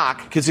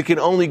stock because it can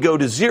only go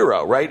to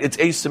zero, right? It's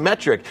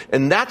asymmetric.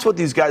 And that's what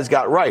these guys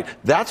got right.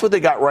 That's what they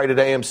got right at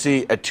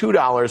AMC at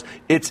 $2.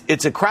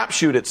 It's a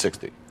crapshoot at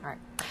 60. All right.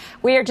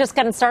 We are just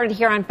getting started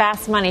here on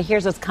Fast Money.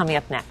 Here's what's coming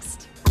up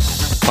next.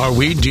 Are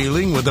we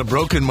dealing with a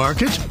broken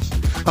market?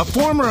 A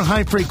former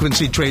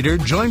high-frequency trader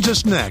joins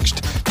us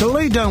next to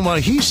lay down why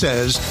he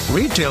says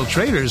retail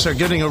traders are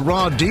getting a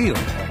raw deal.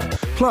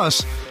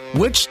 Plus,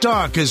 which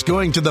stock is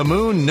going to the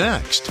moon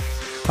next?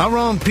 Our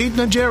own Pete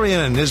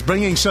Najarian is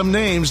bringing some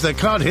names that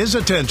caught his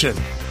attention.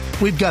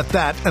 We've got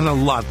that and a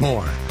lot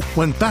more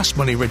when Fast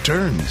Money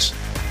returns.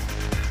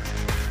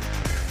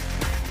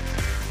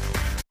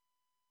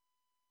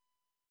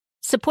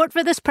 Support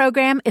for this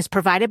program is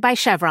provided by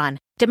Chevron.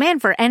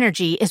 Demand for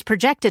energy is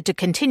projected to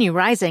continue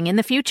rising in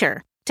the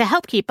future. To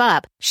help keep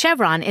up,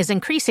 Chevron is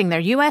increasing their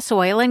U.S.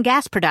 oil and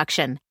gas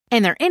production,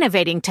 and they're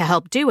innovating to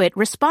help do it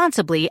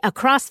responsibly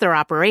across their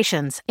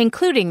operations,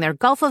 including their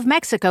Gulf of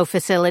Mexico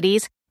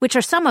facilities, which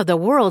are some of the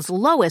world's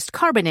lowest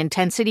carbon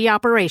intensity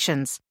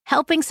operations,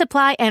 helping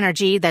supply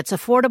energy that's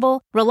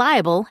affordable,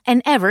 reliable,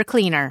 and ever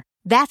cleaner.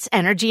 That's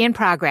energy in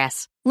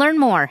progress. Learn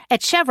more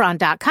at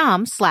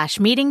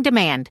chevron.com/meeting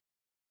demand.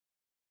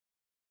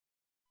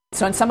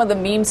 So in some of the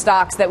meme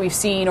stocks that we've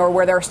seen, or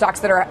where there are stocks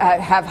that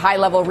have high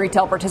level of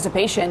retail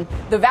participation,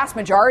 the vast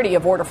majority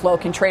of order flow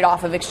can trade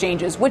off of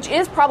exchanges, which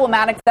is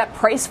problematic. That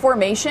price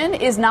formation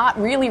is not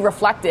really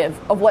reflective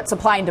of what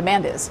supply and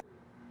demand is.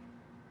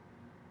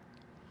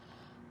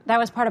 That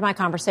was part of my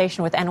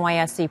conversation with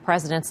NYSE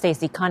President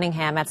Stacey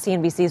Cunningham at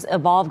CNBC's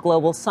Evolve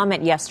Global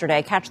Summit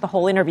yesterday. Catch the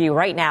whole interview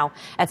right now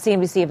at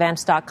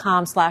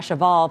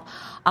cnbcevents.com/evolve.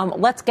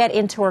 Let's get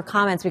into her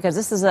comments, because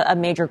this is a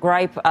major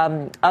gripe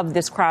of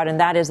this crowd, and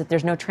that is that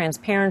there's no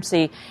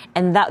transparency.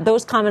 And that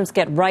those comments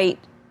get right,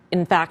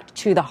 in fact,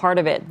 to the heart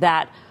of it,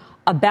 that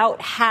about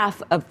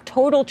half of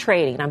total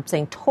trading, I'm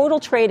saying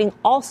total trading,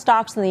 all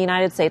stocks in the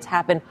United States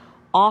happen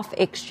off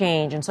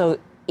exchange. And so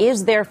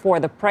is therefore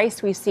the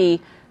price we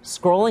see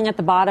scrolling at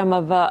the bottom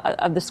of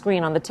the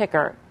screen on the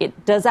ticker,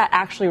 does that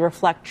actually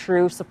reflect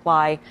true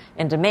supply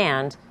and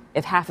demand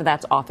if half of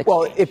that's off exchange?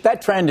 Well, if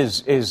that trend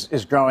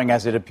is growing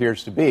as it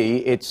appears to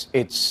be, it's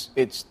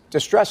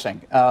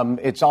distressing.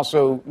 It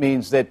also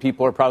means that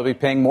people are probably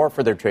paying more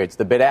for their trades.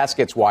 The bid-ask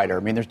gets wider. I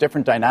mean, there's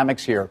different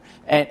dynamics here.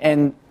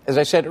 And as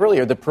I said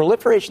earlier, the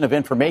proliferation of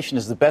information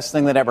is the best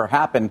thing that ever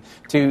happened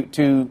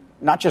to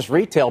not just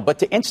retail, but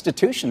to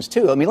institutions,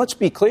 too. I mean, let's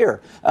be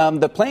clear.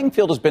 The playing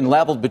field has been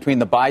leveled between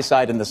the buy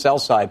side and the sell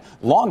side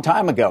a long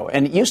time ago.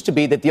 And it used to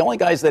be that the only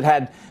guys that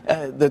had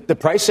the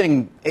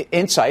pricing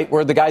insight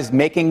were the guys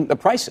making the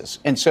prices.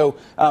 And so,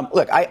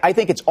 look, I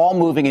think it's all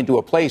moving into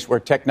a place where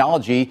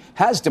technology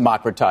has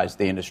democratized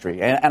the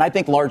industry. And I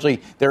think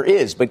largely there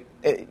is. But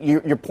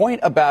your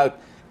point about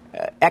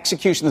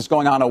execution that's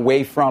going on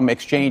away from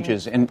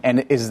exchanges,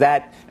 and is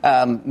that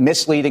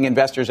misleading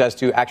investors as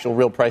to actual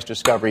real price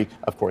discovery?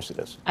 Of course it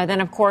is. And then,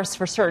 of course,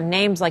 for certain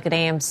names like at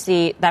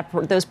AMC,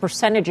 those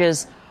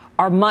percentages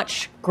are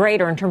much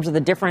greater in terms of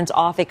the difference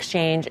off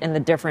exchange and the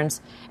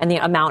difference and the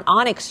amount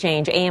on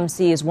exchange.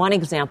 AMC is one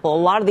example. A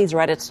lot of these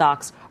Reddit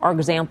stocks are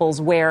examples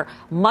where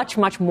much,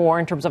 much more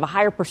in terms of a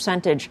higher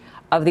percentage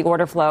of the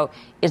order flow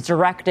is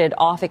directed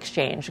off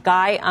exchange.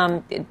 Guy,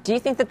 do you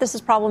think that this is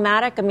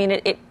problematic? I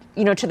mean,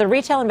 to the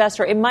retail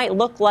investor, it might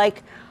look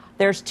like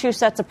there's two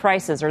sets of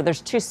prices or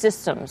there's two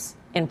systems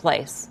in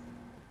place.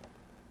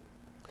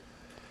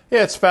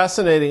 Yeah, it's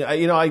fascinating.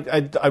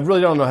 I really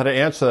don't know how to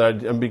answer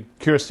that. I'd be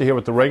curious to hear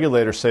what the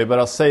regulators say, but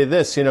I'll say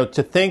this, to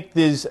think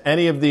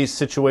any of these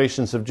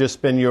situations have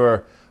just been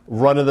your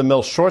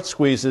run-of-the-mill short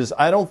squeezes,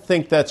 I don't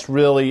think that's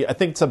really, I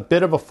think it's a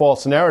bit of a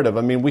false narrative.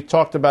 I mean, we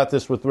talked about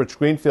this with Rich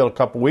Greenfield a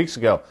couple weeks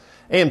ago.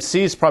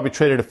 AMC's probably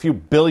traded a few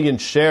billion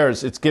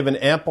shares. It's given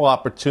ample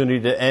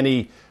opportunity to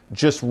any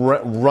just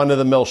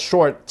run-of-the-mill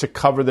short to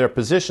cover their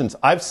positions.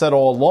 I've said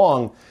all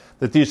along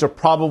that these are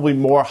probably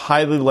more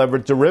highly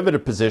levered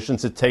derivative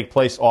positions that take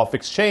place off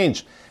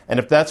exchange. And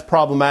if that's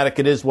problematic,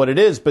 it is what it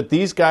is. But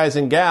these guys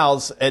and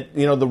gals at,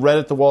 the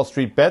Reddit the Wall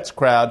Street Bets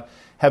crowd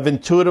have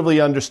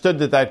intuitively understood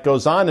that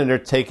goes on, and they're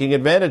taking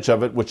advantage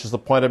of it, which is the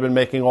point I've been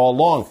making all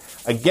along.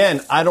 Again,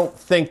 I don't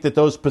think that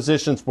those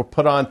positions were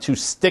put on to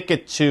stick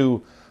it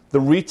to the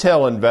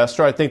retail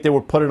investor. I think they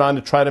were put it on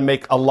to try to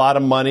make a lot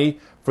of money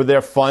for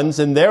their funds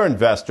and their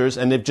investors,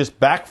 and they've just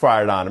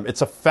backfired on them.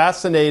 It's a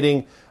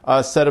fascinating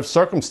set of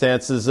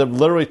circumstances that have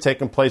literally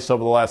taken place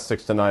over the last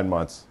 6 to 9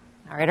 months.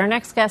 All right, our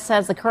next guest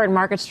says the current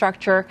market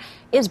structure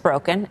is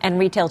broken and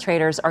retail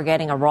traders are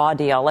getting a raw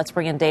deal. Let's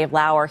bring in Dave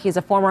Lauer. He's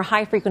a former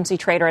high-frequency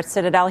trader at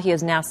Citadel. He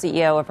is now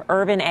CEO of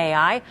Irvin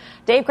AI.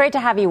 Dave, great to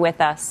have you with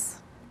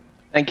us.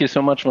 Thank you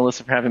so much,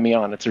 Melissa, for having me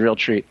on. It's a real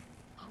treat.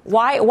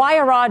 Why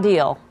a raw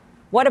deal?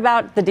 What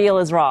about the deal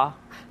is raw?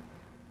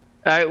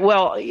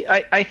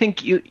 I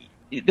think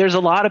there's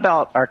a lot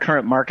about our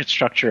current market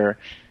structure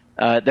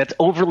that's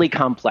overly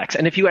complex.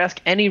 And if you ask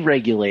any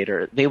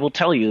regulator, they will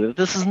tell you that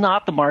this is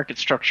not the market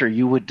structure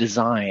you would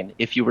design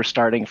if you were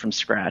starting from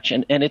scratch.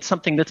 And it's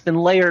something that's been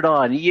layered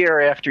on year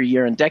after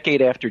year and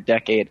decade after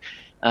decade.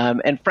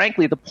 And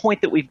frankly, the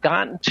point that we've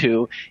gotten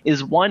to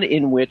is one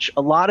in which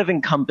a lot of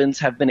incumbents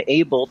have been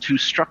able to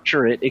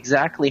structure it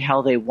exactly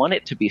how they want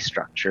it to be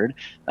structured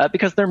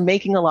because they're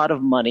making a lot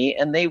of money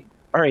and they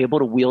are able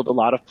to wield a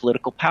lot of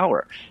political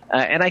power.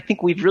 And I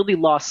think we've really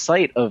lost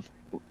sight of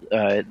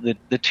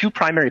the two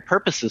primary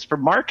purposes for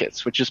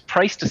markets, which is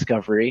price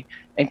discovery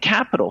and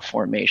capital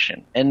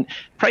formation. And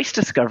price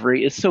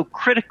discovery is so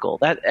critical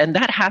and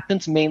that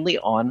happens mainly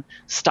on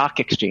stock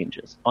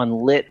exchanges, on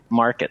lit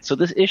markets. So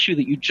this issue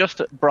that you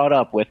just brought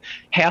up with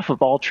half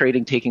of all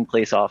trading taking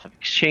place off of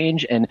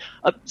exchange and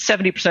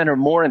 70% or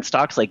more in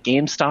stocks like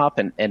GameStop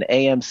and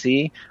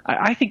AMC,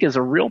 I think is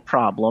a real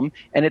problem,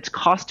 and it's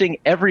costing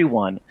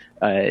everyone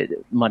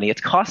money.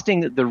 It's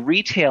costing the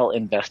retail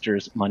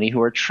investors money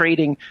who are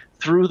trading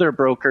through their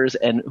brokers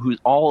and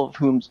all of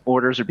whom's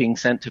orders are being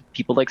sent to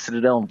people like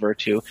Citadel and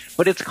Virtu.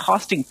 But it's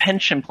costing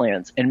pension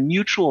plans and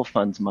mutual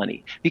funds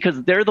money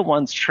because they're the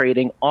ones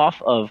trading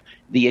off of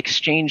the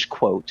exchange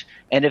quote.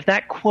 And if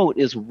that quote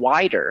is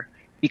wider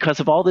because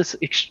of all this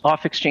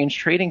off-exchange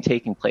trading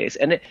taking place,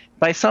 and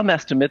by some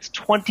estimates,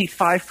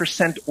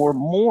 25% or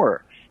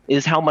more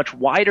is how much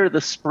wider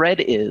the spread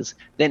is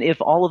than if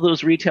all of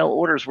those retail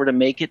orders were to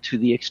make it to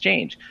the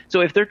exchange.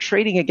 So if they're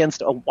trading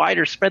against a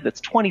wider spread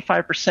that's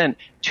 25%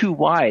 too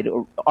wide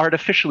or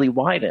artificially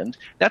widened,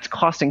 that's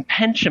costing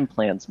pension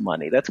plans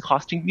money. That's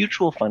costing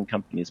mutual fund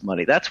companies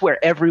money. That's where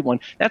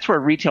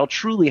retail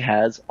truly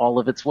has all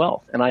of its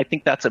wealth. And I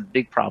think that's a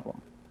big problem.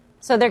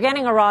 So they're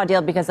getting a raw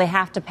deal because they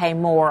have to pay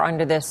more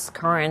under this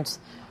current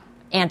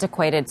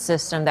antiquated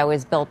system that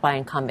was built by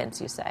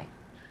incumbents, you say?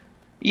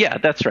 Yeah,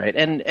 that's right.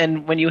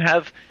 And when you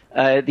have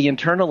the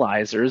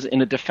internalizers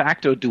in a de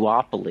facto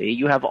duopoly,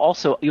 you have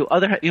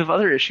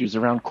other issues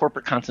around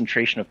corporate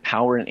concentration of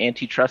power and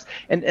antitrust.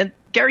 And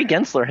Gary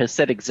Gensler has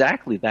said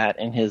exactly that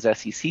in his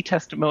SEC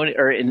testimony,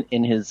 or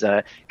in his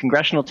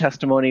congressional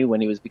testimony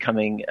when he was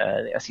becoming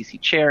the SEC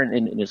chair,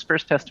 and in his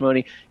first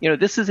testimony.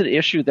 This is an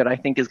issue that I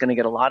think is going to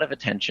get a lot of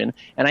attention,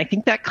 and I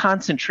think that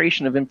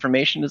concentration of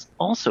information is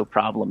also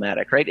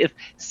problematic, right? If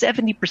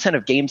 70%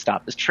 of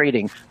GameStop is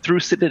trading through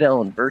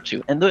Citadel and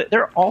Virtu, and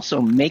they're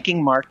also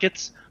making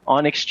markets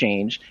on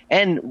exchange,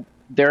 and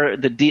they're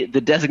the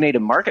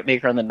designated market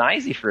maker on the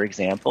NYSE, for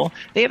example,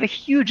 they have a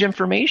huge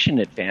information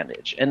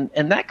advantage. And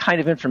that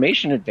kind of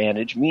information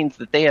advantage means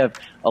that they have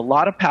a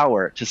lot of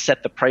power to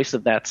set the price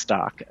of that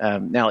stock.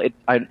 Now,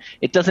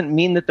 it doesn't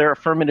mean that they're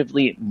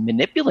affirmatively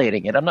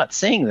manipulating it. I'm not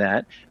saying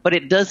that. But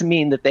it does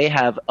mean that they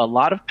have a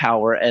lot of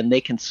power and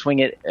they can swing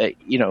it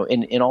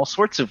in all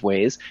sorts of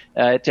ways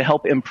to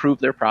help improve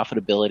their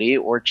profitability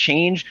or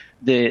change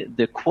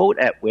the quote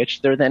at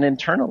which they're then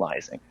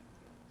internalizing.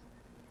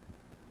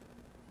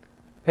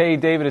 Hey,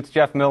 David, it's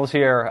Jeff Mills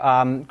here.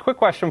 Quick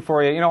question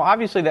for you.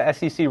 Obviously the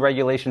SEC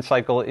regulation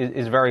cycle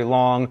is very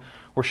long.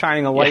 We're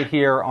shining a light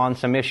here on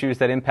some issues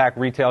that impact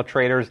retail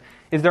traders.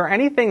 Is there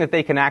anything that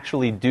they can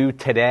actually do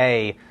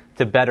today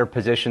to better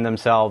position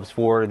themselves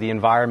for the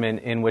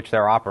environment in which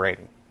they're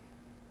operating?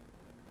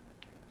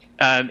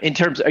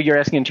 You're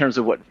asking in terms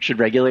of what should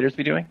regulators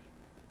be doing?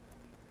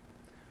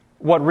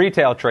 What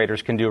retail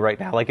traders can do right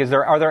now. Like,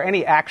 are there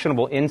any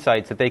actionable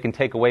insights that they can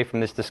take away from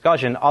this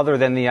discussion other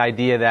than the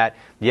idea that,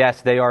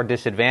 yes, they are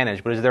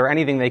disadvantaged, but is there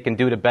anything they can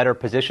do to better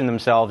position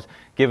themselves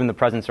given the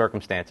present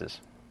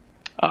circumstances?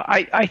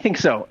 I think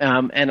so.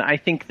 And I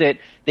think that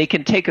they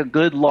can take a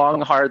good, long,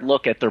 hard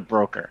look at their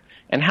broker.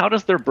 And how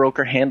does their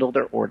broker handle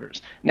their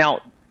orders? Now,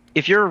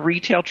 if you're a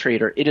retail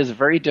trader, it is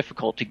very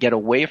difficult to get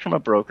away from a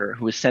broker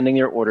who is sending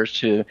their orders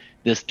to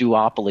this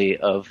duopoly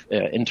of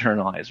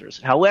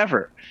internalizers.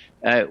 However,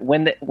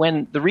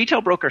 when the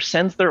retail broker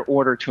sends their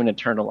order to an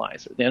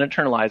internalizer, the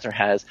internalizer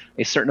has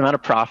a certain amount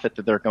of profit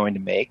that they're going to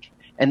make,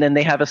 and then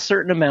they have a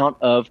certain amount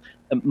of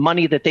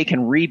money that they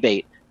can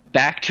rebate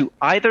back to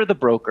either the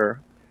broker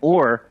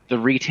or the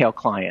retail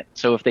client.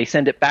 So if they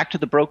send it back to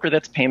the broker,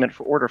 that's payment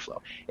for order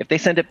flow. If they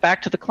send it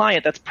back to the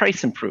client, that's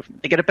price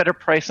improvement. They get a better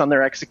price on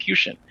their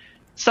execution.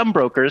 Some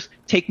brokers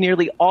take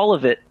nearly all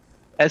of it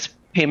as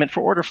payment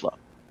for order flow.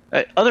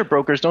 Other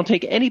brokers don't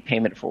take any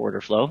payment for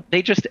order flow.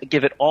 They just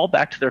give it all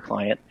back to their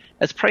client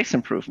as price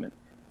improvement.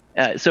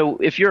 So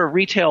if you're a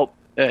retail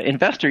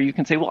investor, you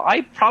can say, well,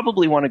 I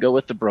probably want to go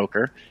with the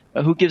broker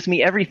who gives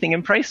me everything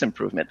in price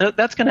improvement.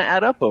 That's going to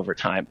add up over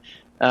time.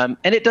 And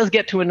it does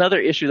get to another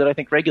issue that I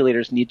think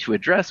regulators need to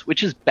address,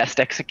 which is best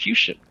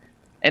execution.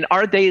 And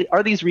are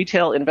these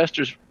retail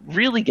investors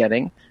really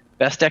getting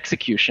best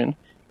execution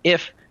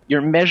if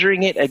you're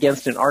measuring it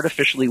against an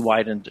artificially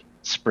widened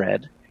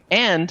spread,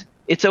 and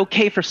it's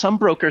okay for some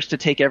brokers to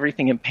take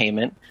everything in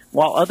payment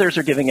while others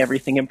are giving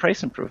everything in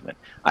price improvement?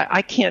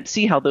 I can't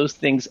see how those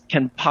things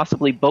can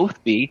possibly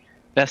both be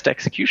best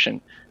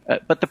execution.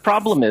 But the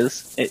problem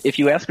is, if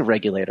you ask a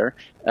regulator,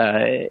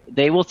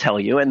 they will tell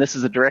you, and this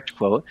is a direct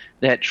quote,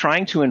 that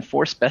trying to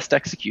enforce best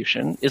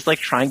execution is like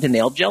trying to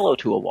nail Jell-O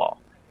to a wall.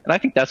 And I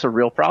think that's a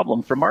real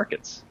problem for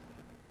markets.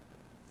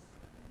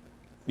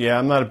 Yeah,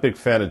 I'm not a big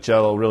fan of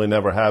Jell-O, really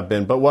never have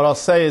been. But what I'll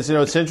say is,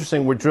 it's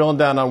interesting, we're drilling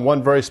down on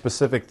one very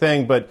specific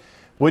thing, but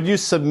would you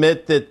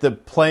submit that the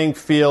playing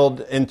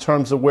field in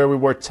terms of where we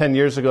were 10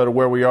 years ago to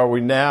where we are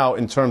now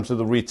in terms of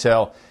the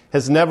retail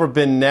has never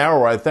been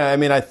narrower?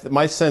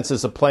 My sense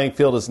is the playing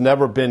field has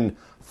never been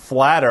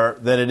flatter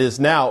than it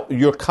is now,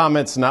 your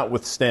comments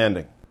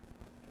notwithstanding.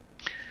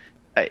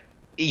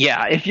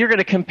 Yeah, if you're going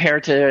to compare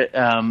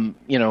to,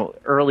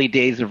 early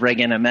days of Reg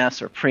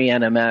NMS or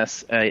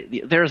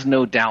pre-NMS, there's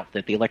no doubt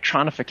that the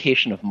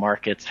electronification of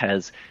markets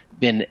has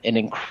been an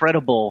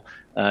incredible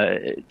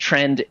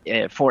trend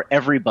for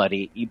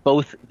everybody,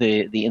 both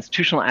the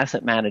institutional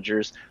asset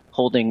managers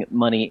holding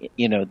money,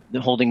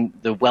 holding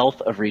the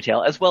wealth of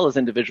retail, as well as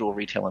individual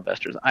retail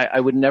investors. I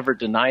would never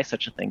deny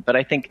such a thing. But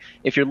I think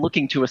if you're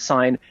looking to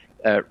assign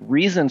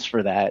reasons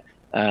for that,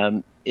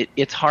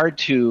 it's hard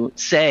to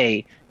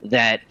say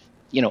that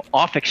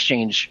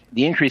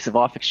the increase of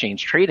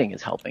off-exchange trading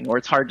is helping, or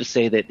it's hard to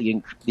say that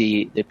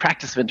the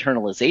practice of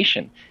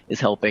internalization is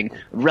helping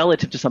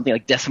relative to something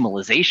like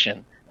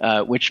decimalization,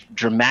 which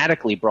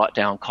dramatically brought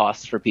down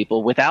costs for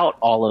people without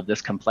all of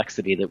this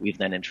complexity that we've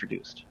then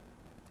introduced.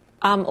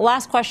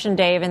 Last question,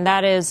 Dave, and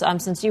that is,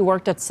 since you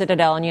worked at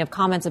Citadel and you have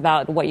comments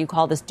about what you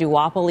call this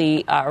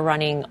duopoly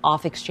running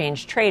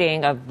off-exchange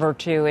trading of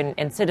Virtu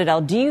and Citadel,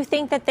 do you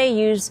think that they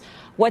use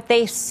what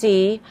they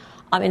see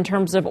in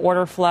terms of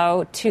order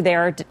flow to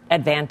their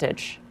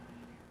advantage?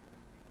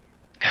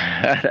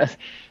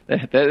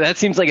 That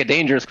seems like a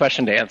dangerous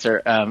question to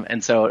answer.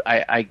 And so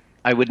I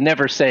would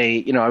never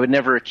say, I would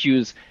never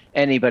accuse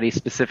anybody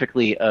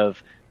specifically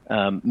of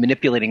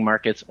manipulating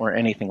markets or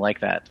anything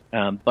like that.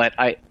 But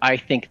I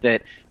think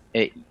that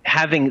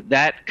having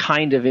that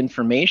kind of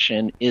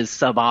information is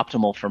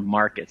suboptimal for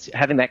markets.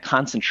 Having that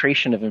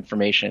concentration of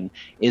information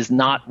is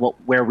not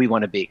where we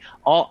want to be.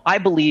 I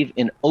believe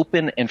in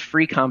open and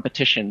free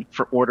competition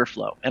for order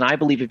flow. And I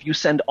believe if you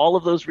send all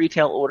of those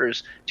retail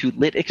orders to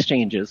lit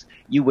exchanges,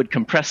 you would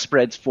compress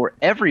spreads for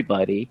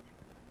everybody.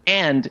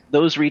 And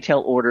those retail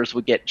orders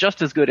would get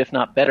just as good, if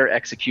not better,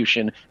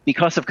 execution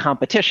because of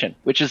competition,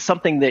 which is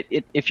something that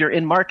if you're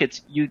in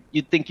markets, you'd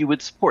think you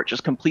would support,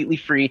 just completely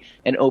free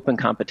and open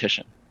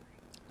competition.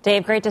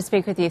 Dave, great to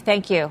speak with you.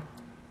 Thank you.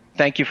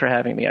 Thank you for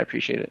having me. I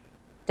appreciate it.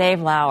 Dave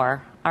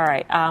Lauer. All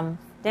right.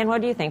 Dan,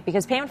 what do you think?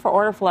 Because payment for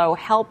order flow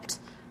helped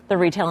the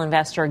retail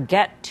investor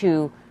get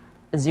to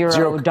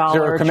 $0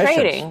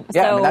 trading.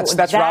 Yeah, so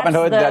that's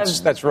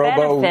Robinhood. That's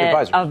robo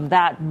advisors of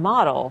that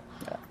model.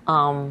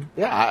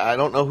 I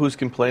don't know who's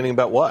complaining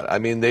about what. I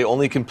mean, they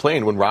only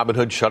complained when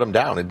Robinhood shut them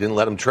down and didn't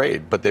let them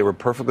trade. But they were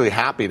perfectly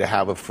happy to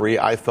have a free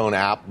iPhone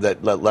app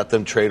that let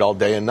them trade all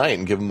day and night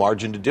and give them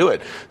margin to do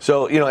it.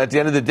 So, at the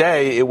end of the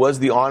day, it was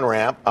the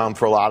on-ramp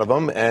for a lot of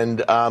them.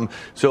 And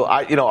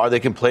are they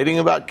complaining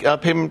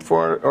about payment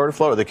for order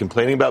flow? Are they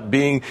complaining about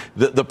being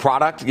the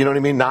product, you know what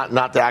I mean,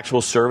 not the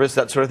actual service,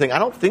 that sort of thing? I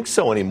don't think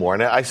so anymore.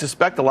 And I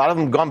suspect a lot of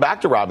them have gone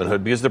back to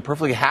Robinhood because they're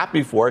perfectly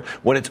happy for it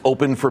when it's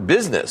open for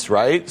business,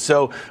 right?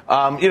 So,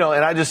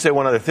 and I just say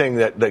one other thing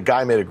that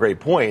Guy made a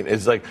great point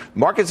is like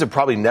markets have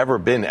probably never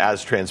been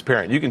as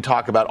transparent. You can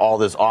talk about all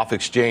this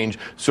off-exchange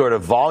sort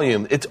of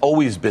volume. It's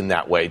always been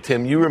that way.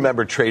 Tim, you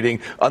remember trading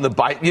on the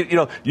buy. You'd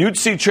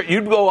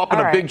go up in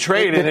a big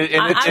trade and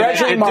the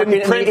treasury market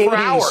didn't print for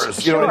hours.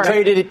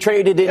 It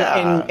traded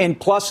in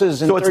pluses.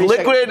 So it's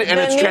liquid and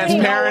it's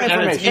transparent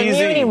and it's easy.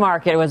 The muni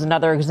market was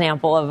another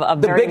example of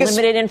very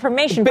limited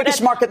information. The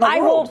biggest market in the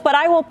world. But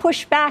I will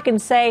push back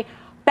and say,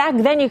 back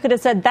then you could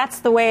have said that's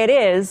the way it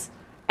is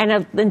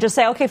and then just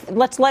say, okay,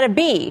 let's let it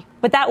be.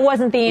 But that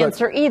wasn't the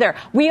answer either.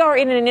 We are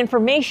in an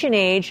information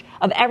age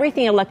of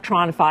everything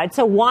electronified,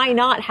 so why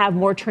not have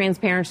more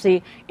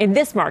transparency in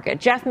this market?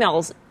 Jeff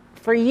Mills,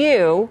 for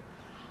you,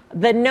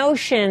 the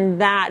notion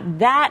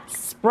that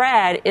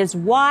spread is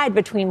wide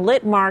between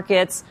lit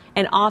markets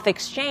and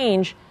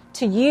off-exchange,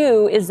 to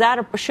you,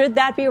 should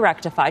that be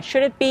rectified?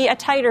 Should it be a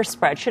tighter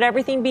spread? Should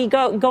everything be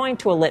going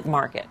to a lit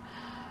market?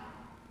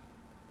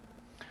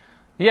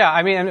 Yeah,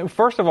 I mean,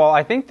 first of all,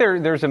 I think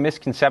there's a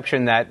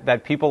misconception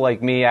that people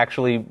like me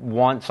actually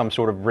want some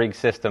sort of rigged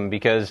system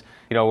because,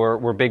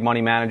 we're big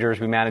money managers,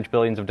 we manage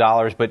billions of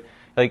dollars, but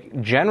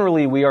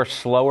generally we are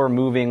slower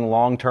moving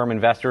long-term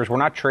investors. We're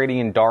not trading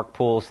in dark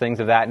pools, things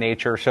of that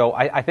nature. So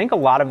I think a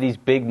lot of these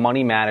big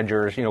money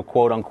managers,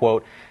 quote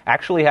unquote,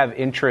 actually have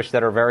interests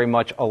that are very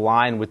much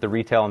aligned with the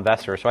retail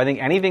investor. So I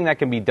think anything that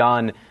can be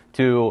done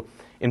to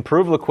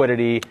improve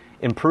liquidity,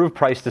 improve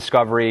price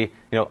discovery,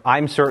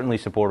 I'm certainly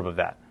supportive of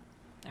that.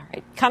 All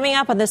right. Coming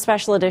up on this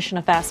special edition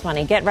of Fast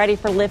Money, get ready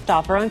for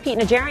liftoff. Our own Pete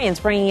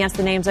Najarian's bringing us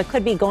the names that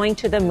could be going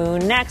to the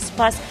moon next.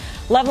 Plus,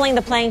 leveling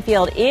the playing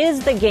field.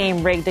 Is the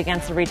game rigged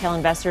against the retail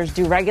investors?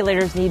 Do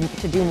regulators need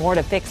to do more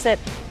to fix it?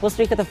 We'll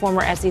speak with a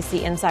former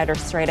SEC insider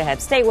straight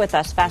ahead. Stay with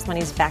us. Fast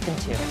Money's back in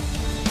 2.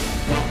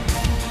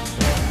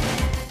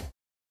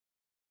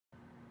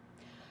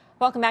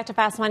 Welcome back to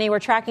Fast Money. We're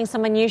tracking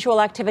some unusual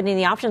activity in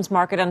the options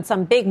market on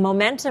some big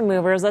momentum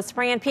movers. Let's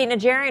bring in Pete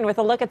Najarian with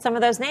a look at some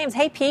of those names.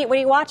 Hey, Pete, what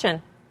are you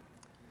watching?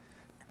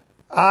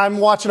 I'm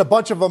watching a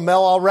bunch of them,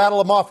 Mel. I'll rattle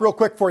them off real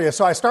quick for you.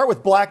 So I start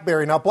with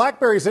BlackBerry. Now,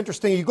 BlackBerry is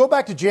interesting. You go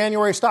back to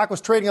January, stock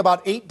was trading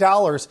about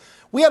 $8.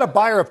 We had a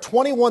buyer of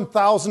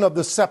 21,000 of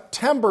the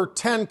September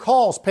 10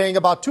 calls, paying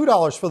about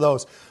 $2 for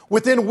those.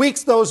 Within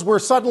weeks, those were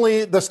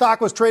suddenly, the stock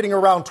was trading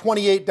around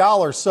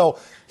 $28. So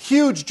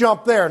huge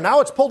jump there. Now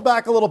it's pulled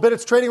back a little bit.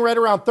 It's trading right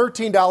around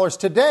 $13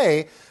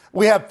 today.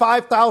 We have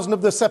 5,000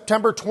 of the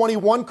September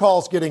 21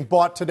 calls getting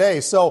bought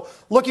today. So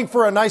looking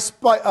for a nice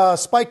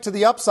spike to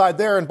the upside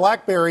there in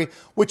BlackBerry,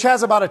 which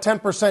has about a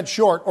 10%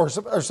 short or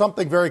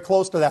something very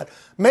close to that.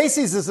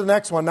 Macy's is the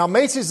next one. Now,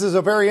 Macy's is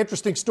a very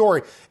interesting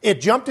story. It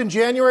jumped in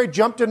January,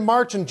 jumped in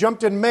March, and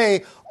jumped in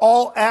May,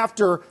 all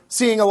after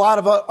seeing a lot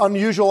of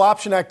unusual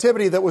option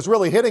activity that was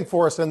really hitting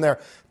for us in there.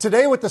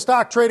 Today, with the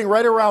stock trading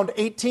right around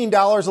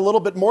 $18, a little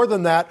bit more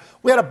than that,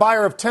 we had a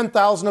buyer of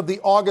 10,000 of the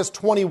August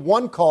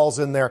 21 calls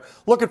in there,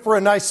 looking for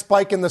a nice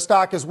spike in the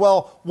stock as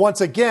well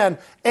once again.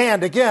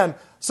 And again,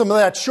 some of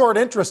that short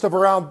interest of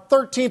around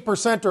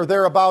 13% or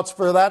thereabouts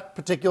for that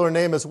particular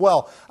name as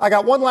well. I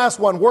got one last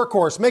one,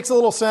 Workhorse. Makes a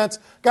little sense.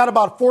 Got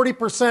about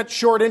 40%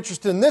 short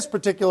interest in this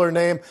particular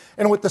name.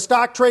 And with the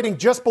stock trading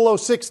just below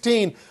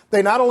 16,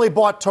 they not only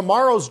bought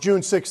tomorrow's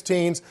June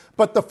 16s,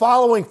 but the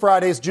following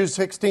Friday's June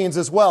 16s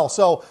as well.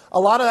 So a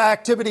lot of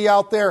activity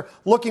out there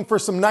looking for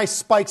some nice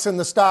spikes in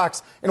the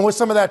stocks. And with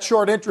some of that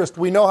short interest,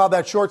 we know how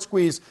that short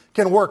squeeze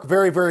can work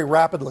very, very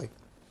rapidly.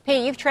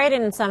 Pete, you've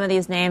traded in some of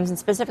these names, and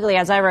specifically,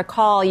 as I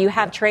recall, you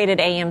have traded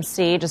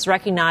AMC, just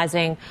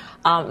recognizing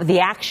the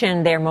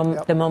action there,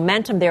 the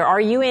momentum there. Are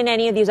you in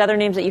any of these other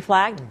names that you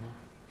flagged?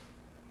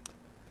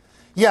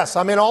 Yes,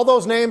 I'm in all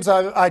those names.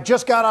 I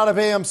just got out of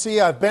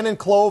AMC. I've been in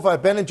Clove.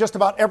 I've been in just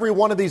about every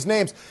one of these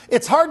names.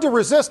 It's hard to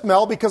resist,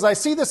 Mel, because I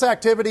see this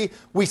activity.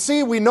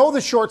 We know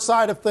the short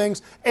side of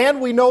things,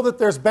 and we know that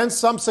there's been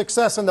some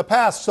success in the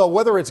past. So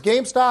whether it's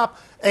GameStop,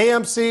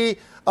 AMC,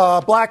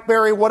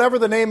 BlackBerry, whatever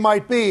the name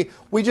might be,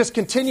 we just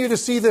continue to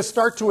see this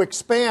start to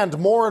expand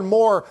more and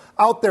more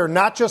out there,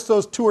 not just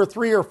those 2 or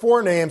 3 or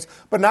 4 names,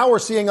 but now we're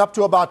seeing up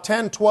to about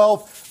 10,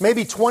 12,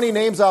 maybe 20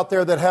 names out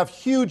there that have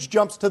huge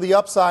jumps to the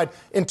upside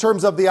in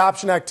terms of the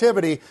option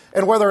activity,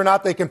 and whether or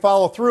not they can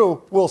follow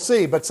through, we'll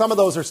see, but some of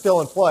those are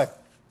still in play.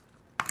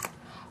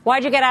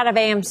 Why'd you get out of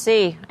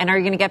AMC, and are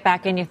you going to get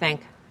back in, you think?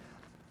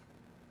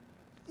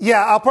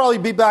 Yeah, I'll probably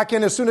be back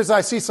in as soon as I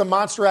see some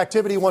monster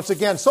activity once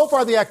again. So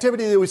far, the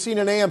activity that we've seen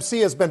in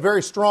AMC has been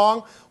very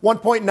strong.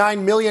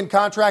 1.9 million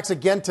contracts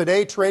again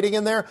today trading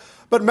in there.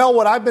 But, Mel,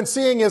 what I've been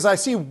seeing is I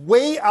see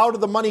way out of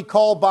the money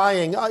call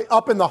buying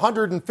up in the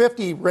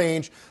 150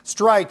 range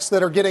strikes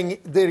that are getting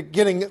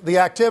the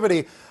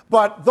activity.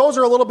 But those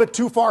are a little bit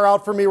too far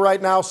out for me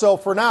right now. So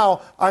for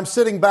now, I'm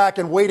sitting back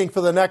and waiting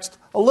for the next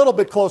a little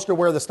bit closer to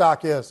where the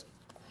stock is.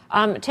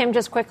 Tim,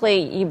 just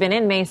quickly, you've been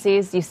in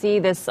Macy's. You see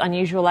this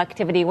unusual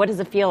activity. What does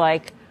it feel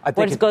like?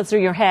 What goes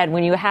through your head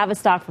when you have a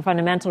stock for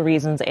fundamental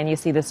reasons and you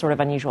see this sort of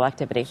unusual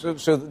activity? So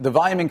the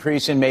volume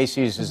increase in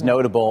Macy's is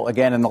notable,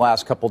 again, in the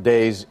last couple of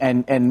days.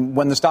 And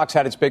when the stock's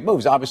had its big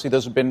moves, obviously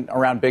those have been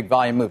around big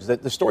volume moves.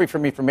 The story for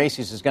me for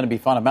Macy's is going to be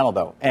fundamental,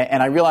 though.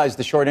 And I realize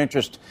the short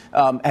interest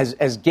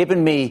has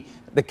given me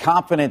the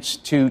confidence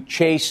to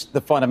chase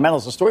the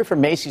fundamentals. The story for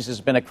Macy's has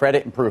been a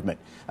credit improvement.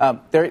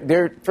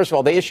 First of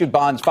all, they issued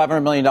bonds,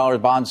 $500 million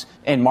bonds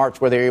in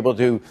March, where they were able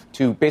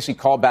to basically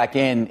call back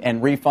in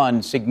and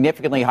refund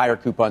significantly higher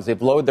coupons.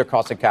 They've lowered their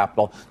cost of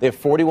capital. They have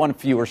 41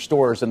 fewer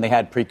stores than they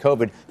had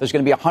pre-COVID. There's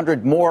going to be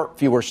 100 more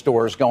fewer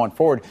stores going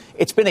forward.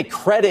 It's been a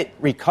credit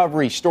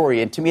recovery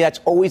story, and to me,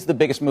 that's always the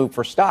biggest move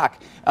for stock.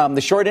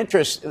 The short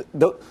interest,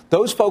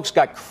 those folks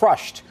got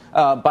crushed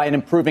by an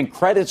improving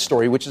credit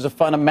story, which is a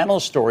fundamental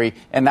story,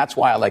 and that's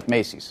why I like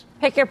Macy's.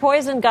 Pick your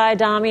poison, Guy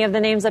Adami, of the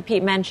names that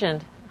Pete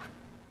mentioned.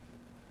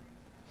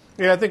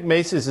 Yeah, I think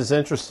Macy's is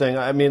interesting.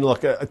 I mean,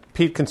 look,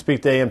 Pete can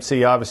speak to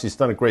AMC. Obviously, he's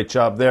done a great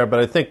job there. But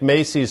I think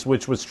Macy's,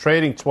 which was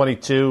trading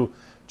 22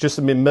 just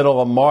in the middle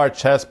of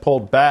March, has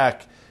pulled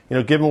back. You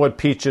know, given what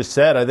Pete just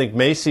said, I think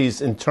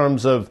Macy's, in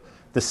terms of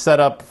the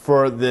setup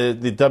for the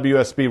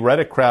WSB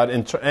Reddit crowd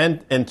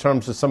and in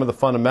terms of some of the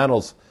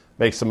fundamentals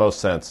makes the most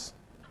sense.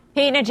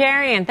 Pete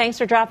Najarian, thanks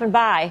for dropping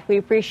by. We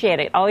appreciate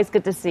it. Always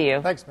good to see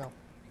you. Thanks, Mel.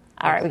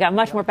 All right, we got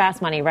much more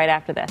Fast Money right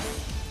after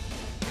this.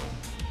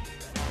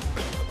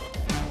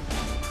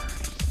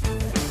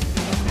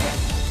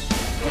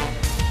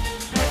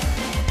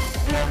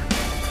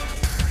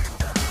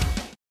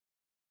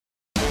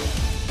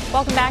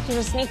 Welcome back to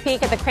a sneak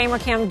peek at the Cramer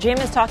Cam. Jim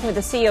is talking with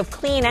the CEO of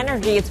Clean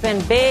Energy. It's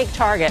been a big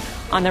target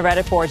on the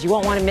Reddit boards. You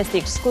won't want to miss the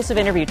exclusive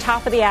interview,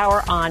 top of the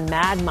hour on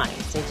Mad Money.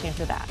 Stay tuned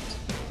for that.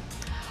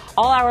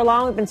 All hour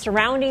long, we've been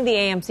surrounding the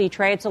AMC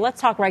trade. So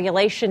let's talk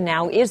regulation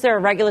now. Is there a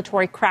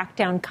regulatory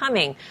crackdown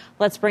coming?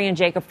 Let's bring in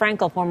Jacob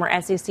Frankel, former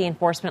SEC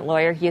enforcement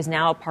lawyer. He is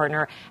now a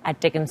partner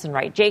at Dickinson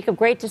Wright. Jacob,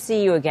 great to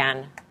see you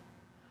again.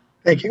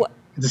 Thank you.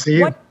 Good to see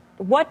you.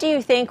 What do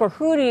you think, or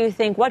who do you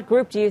think, what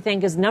group do you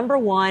think is number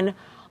one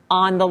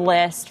on the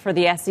list for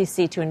the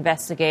SEC to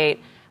investigate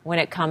when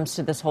it comes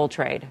to this whole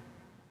trade?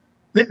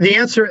 The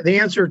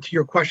answer to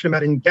your question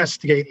about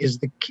investigate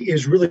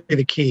is really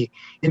the key.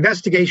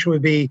 Investigation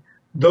would be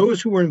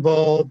those who were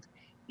involved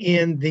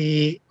in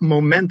the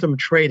momentum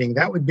trading.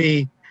 That would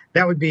be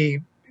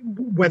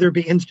whether it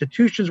be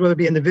institutions, whether it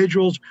be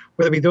individuals,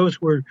 whether it be those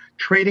who were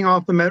trading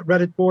off the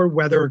Reddit board,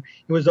 whether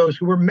it was those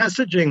who were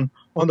messaging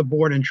on the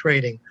board and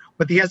trading.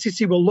 What the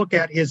SEC will look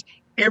at is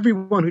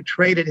everyone who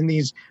traded in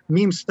these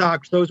meme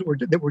stocks, those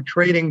that were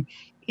trading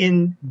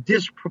in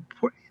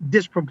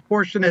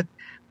disproportionate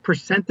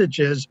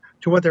percentages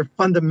to what their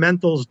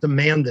fundamentals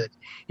demanded.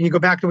 And you go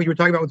back to what you were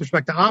talking about with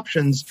respect to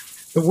options,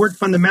 the word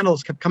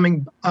fundamentals kept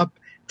coming up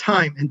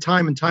time and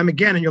time and time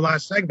again in your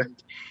last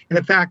segment. And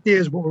the fact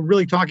is, what we're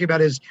really talking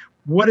about is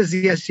what is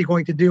the SEC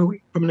going to do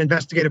from an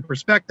investigative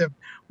perspective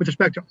with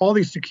respect to all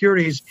these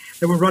securities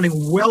that were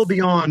running well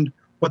beyond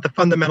what the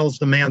fundamentals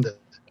demanded.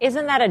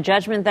 Isn't that a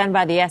judgment then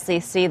by the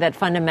SEC that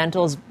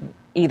fundamentals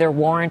either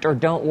warrant or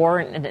don't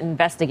warrant an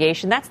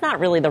investigation? That's not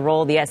really the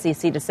role of the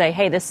SEC to say,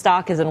 hey, this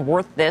stock isn't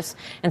worth this,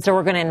 and so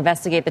we're going to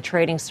investigate the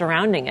trading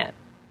surrounding it.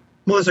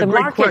 Well, it's the a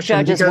great market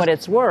question judges what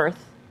it's worth.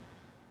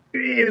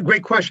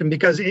 Great question,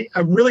 because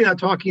I'm really not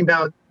talking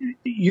about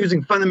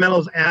using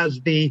fundamentals as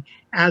the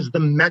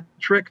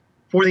metric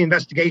for the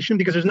investigation,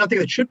 because there's nothing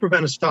that should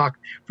prevent a stock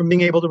from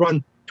being able to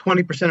run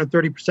 20% or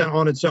 30%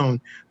 on its own.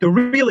 The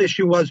real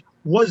issue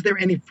was there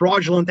any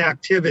fraudulent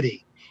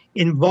activity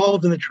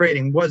involved in the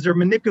trading? Was there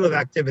manipulative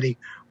activity?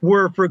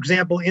 Were, for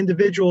example,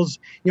 individuals,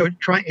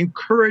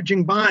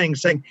 encouraging buying,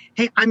 saying,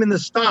 hey, I'm in the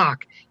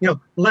stock,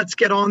 let's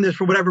get on this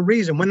for whatever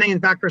reason, when they in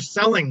fact are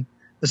selling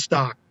the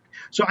stock.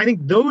 So I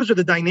think those are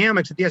the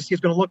dynamics that the SEC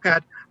is going to look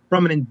at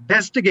from an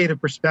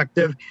investigative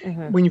perspective.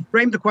 Mm-hmm. When you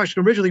framed the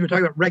question originally, you were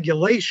talking about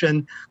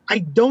regulation. I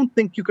don't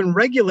think you can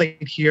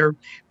regulate here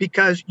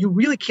because you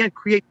really can't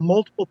create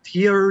multiple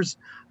tiers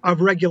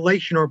of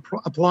regulation or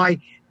apply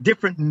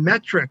different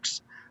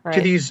metrics to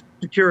these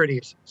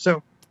securities.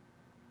 So.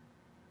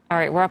 All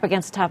right, we're up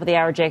against the top of the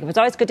hour, Jacob. It's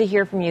always good to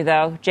hear from you,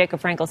 though.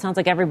 Jacob Frankel, sounds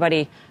like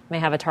everybody may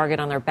have a target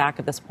on their back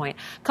at this point.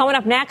 Coming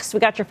up next, we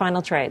got your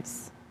final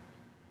trades.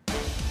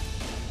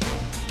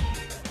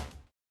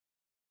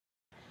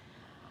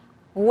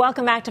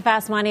 Welcome back to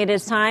Fast Money. It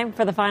is time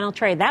for the final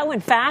trade. That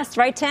went fast,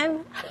 right,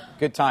 Tim?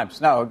 Good times.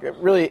 No,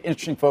 really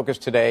interesting focus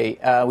today.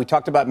 We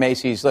talked about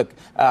Macy's. Look,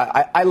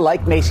 I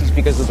like Macy's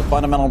because of the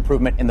fundamental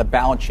improvement in the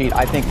balance sheet.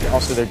 I think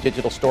also their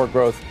digital store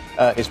growth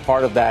is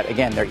part of that.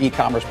 Again, their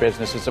e-commerce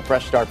business is a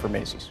fresh start for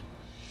Macy's.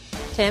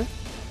 Tim?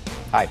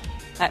 Hi.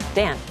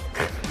 Dan.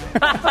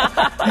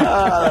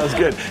 That was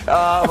good.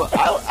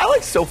 I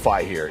like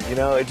SoFi here.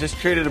 It just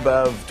traded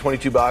above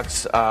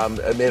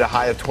 $22. It made a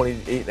high of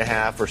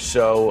 28.5 or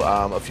so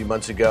a few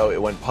months ago.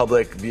 It went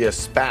public via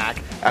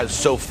SPAC as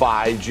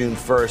SoFi June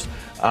 1st.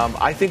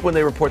 I think when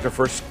they report their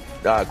first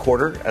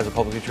quarter as a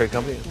publicly traded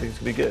company, I think it's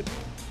going to be good.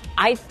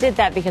 I did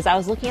that because I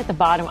was looking at the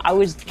bottom. I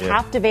was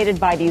captivated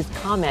by these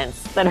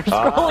comments that are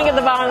scrolling at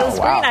the bottom of the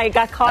screen. Wow. I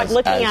got caught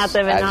looking at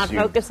them and not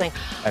focusing.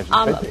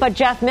 But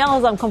Jeff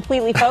Mills, I'm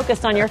completely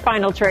focused on your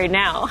final trade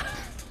now.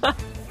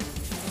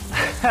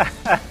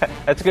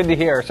 That's good to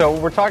hear. So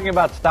we're talking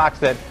about stocks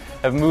that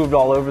have moved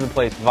all over the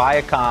place.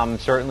 Viacom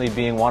certainly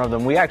being one of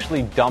them. We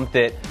actually dumped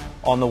it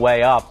on the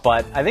way up,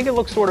 but I think it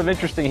looks sort of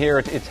interesting here.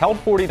 It's held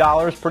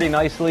 $40 pretty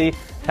nicely,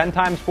 10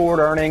 times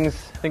forward earnings.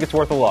 I think it's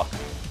worth a look.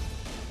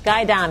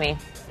 Guy Adami.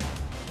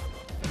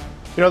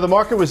 The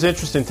market was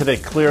interesting today,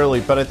 clearly,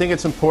 but I think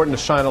it's important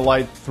to shine a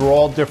light through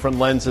all different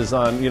lenses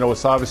on,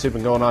 what's obviously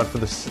been going on for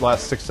the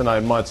last 6 to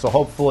 9 months. So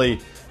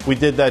hopefully we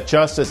did that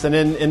justice. And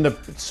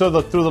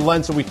through the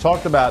lens that we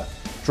talked about,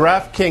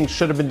 DraftKings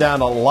should have been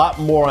down a lot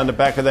more on the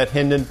back of that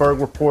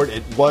Hindenburg report.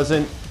 It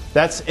wasn't.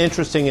 That's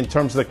interesting in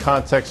terms of the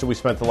context that we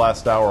spent the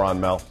last hour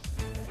on, Mel.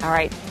 All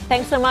right.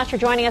 Thanks so much for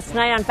joining us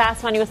tonight on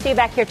Fast Money. We'll see you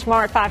back here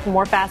tomorrow at 5 for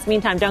more Fast.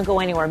 Meantime, don't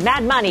go anywhere.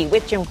 Mad Money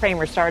with Jim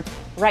Cramer starts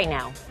right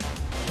now.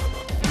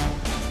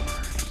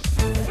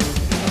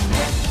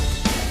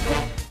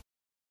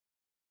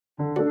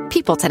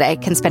 People today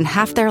can spend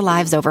half their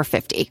lives over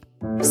 50.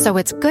 So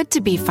it's good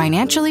to be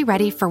financially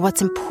ready for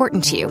what's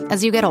important to you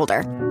as you get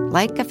older.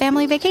 like a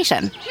family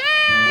vacation.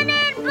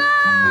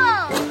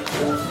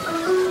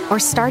 Or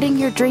starting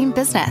your dream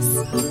business.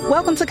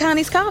 Welcome to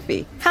Connie's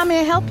Coffee. How may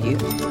I help you?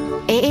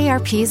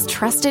 AARP's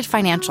trusted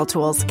financial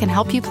tools can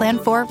help you plan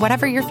for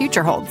whatever your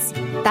future holds.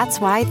 That's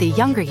why the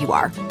younger you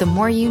are, the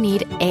more you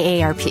need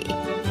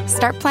AARP.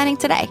 Start planning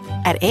today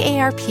at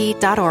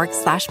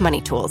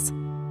aarp.org/moneytools.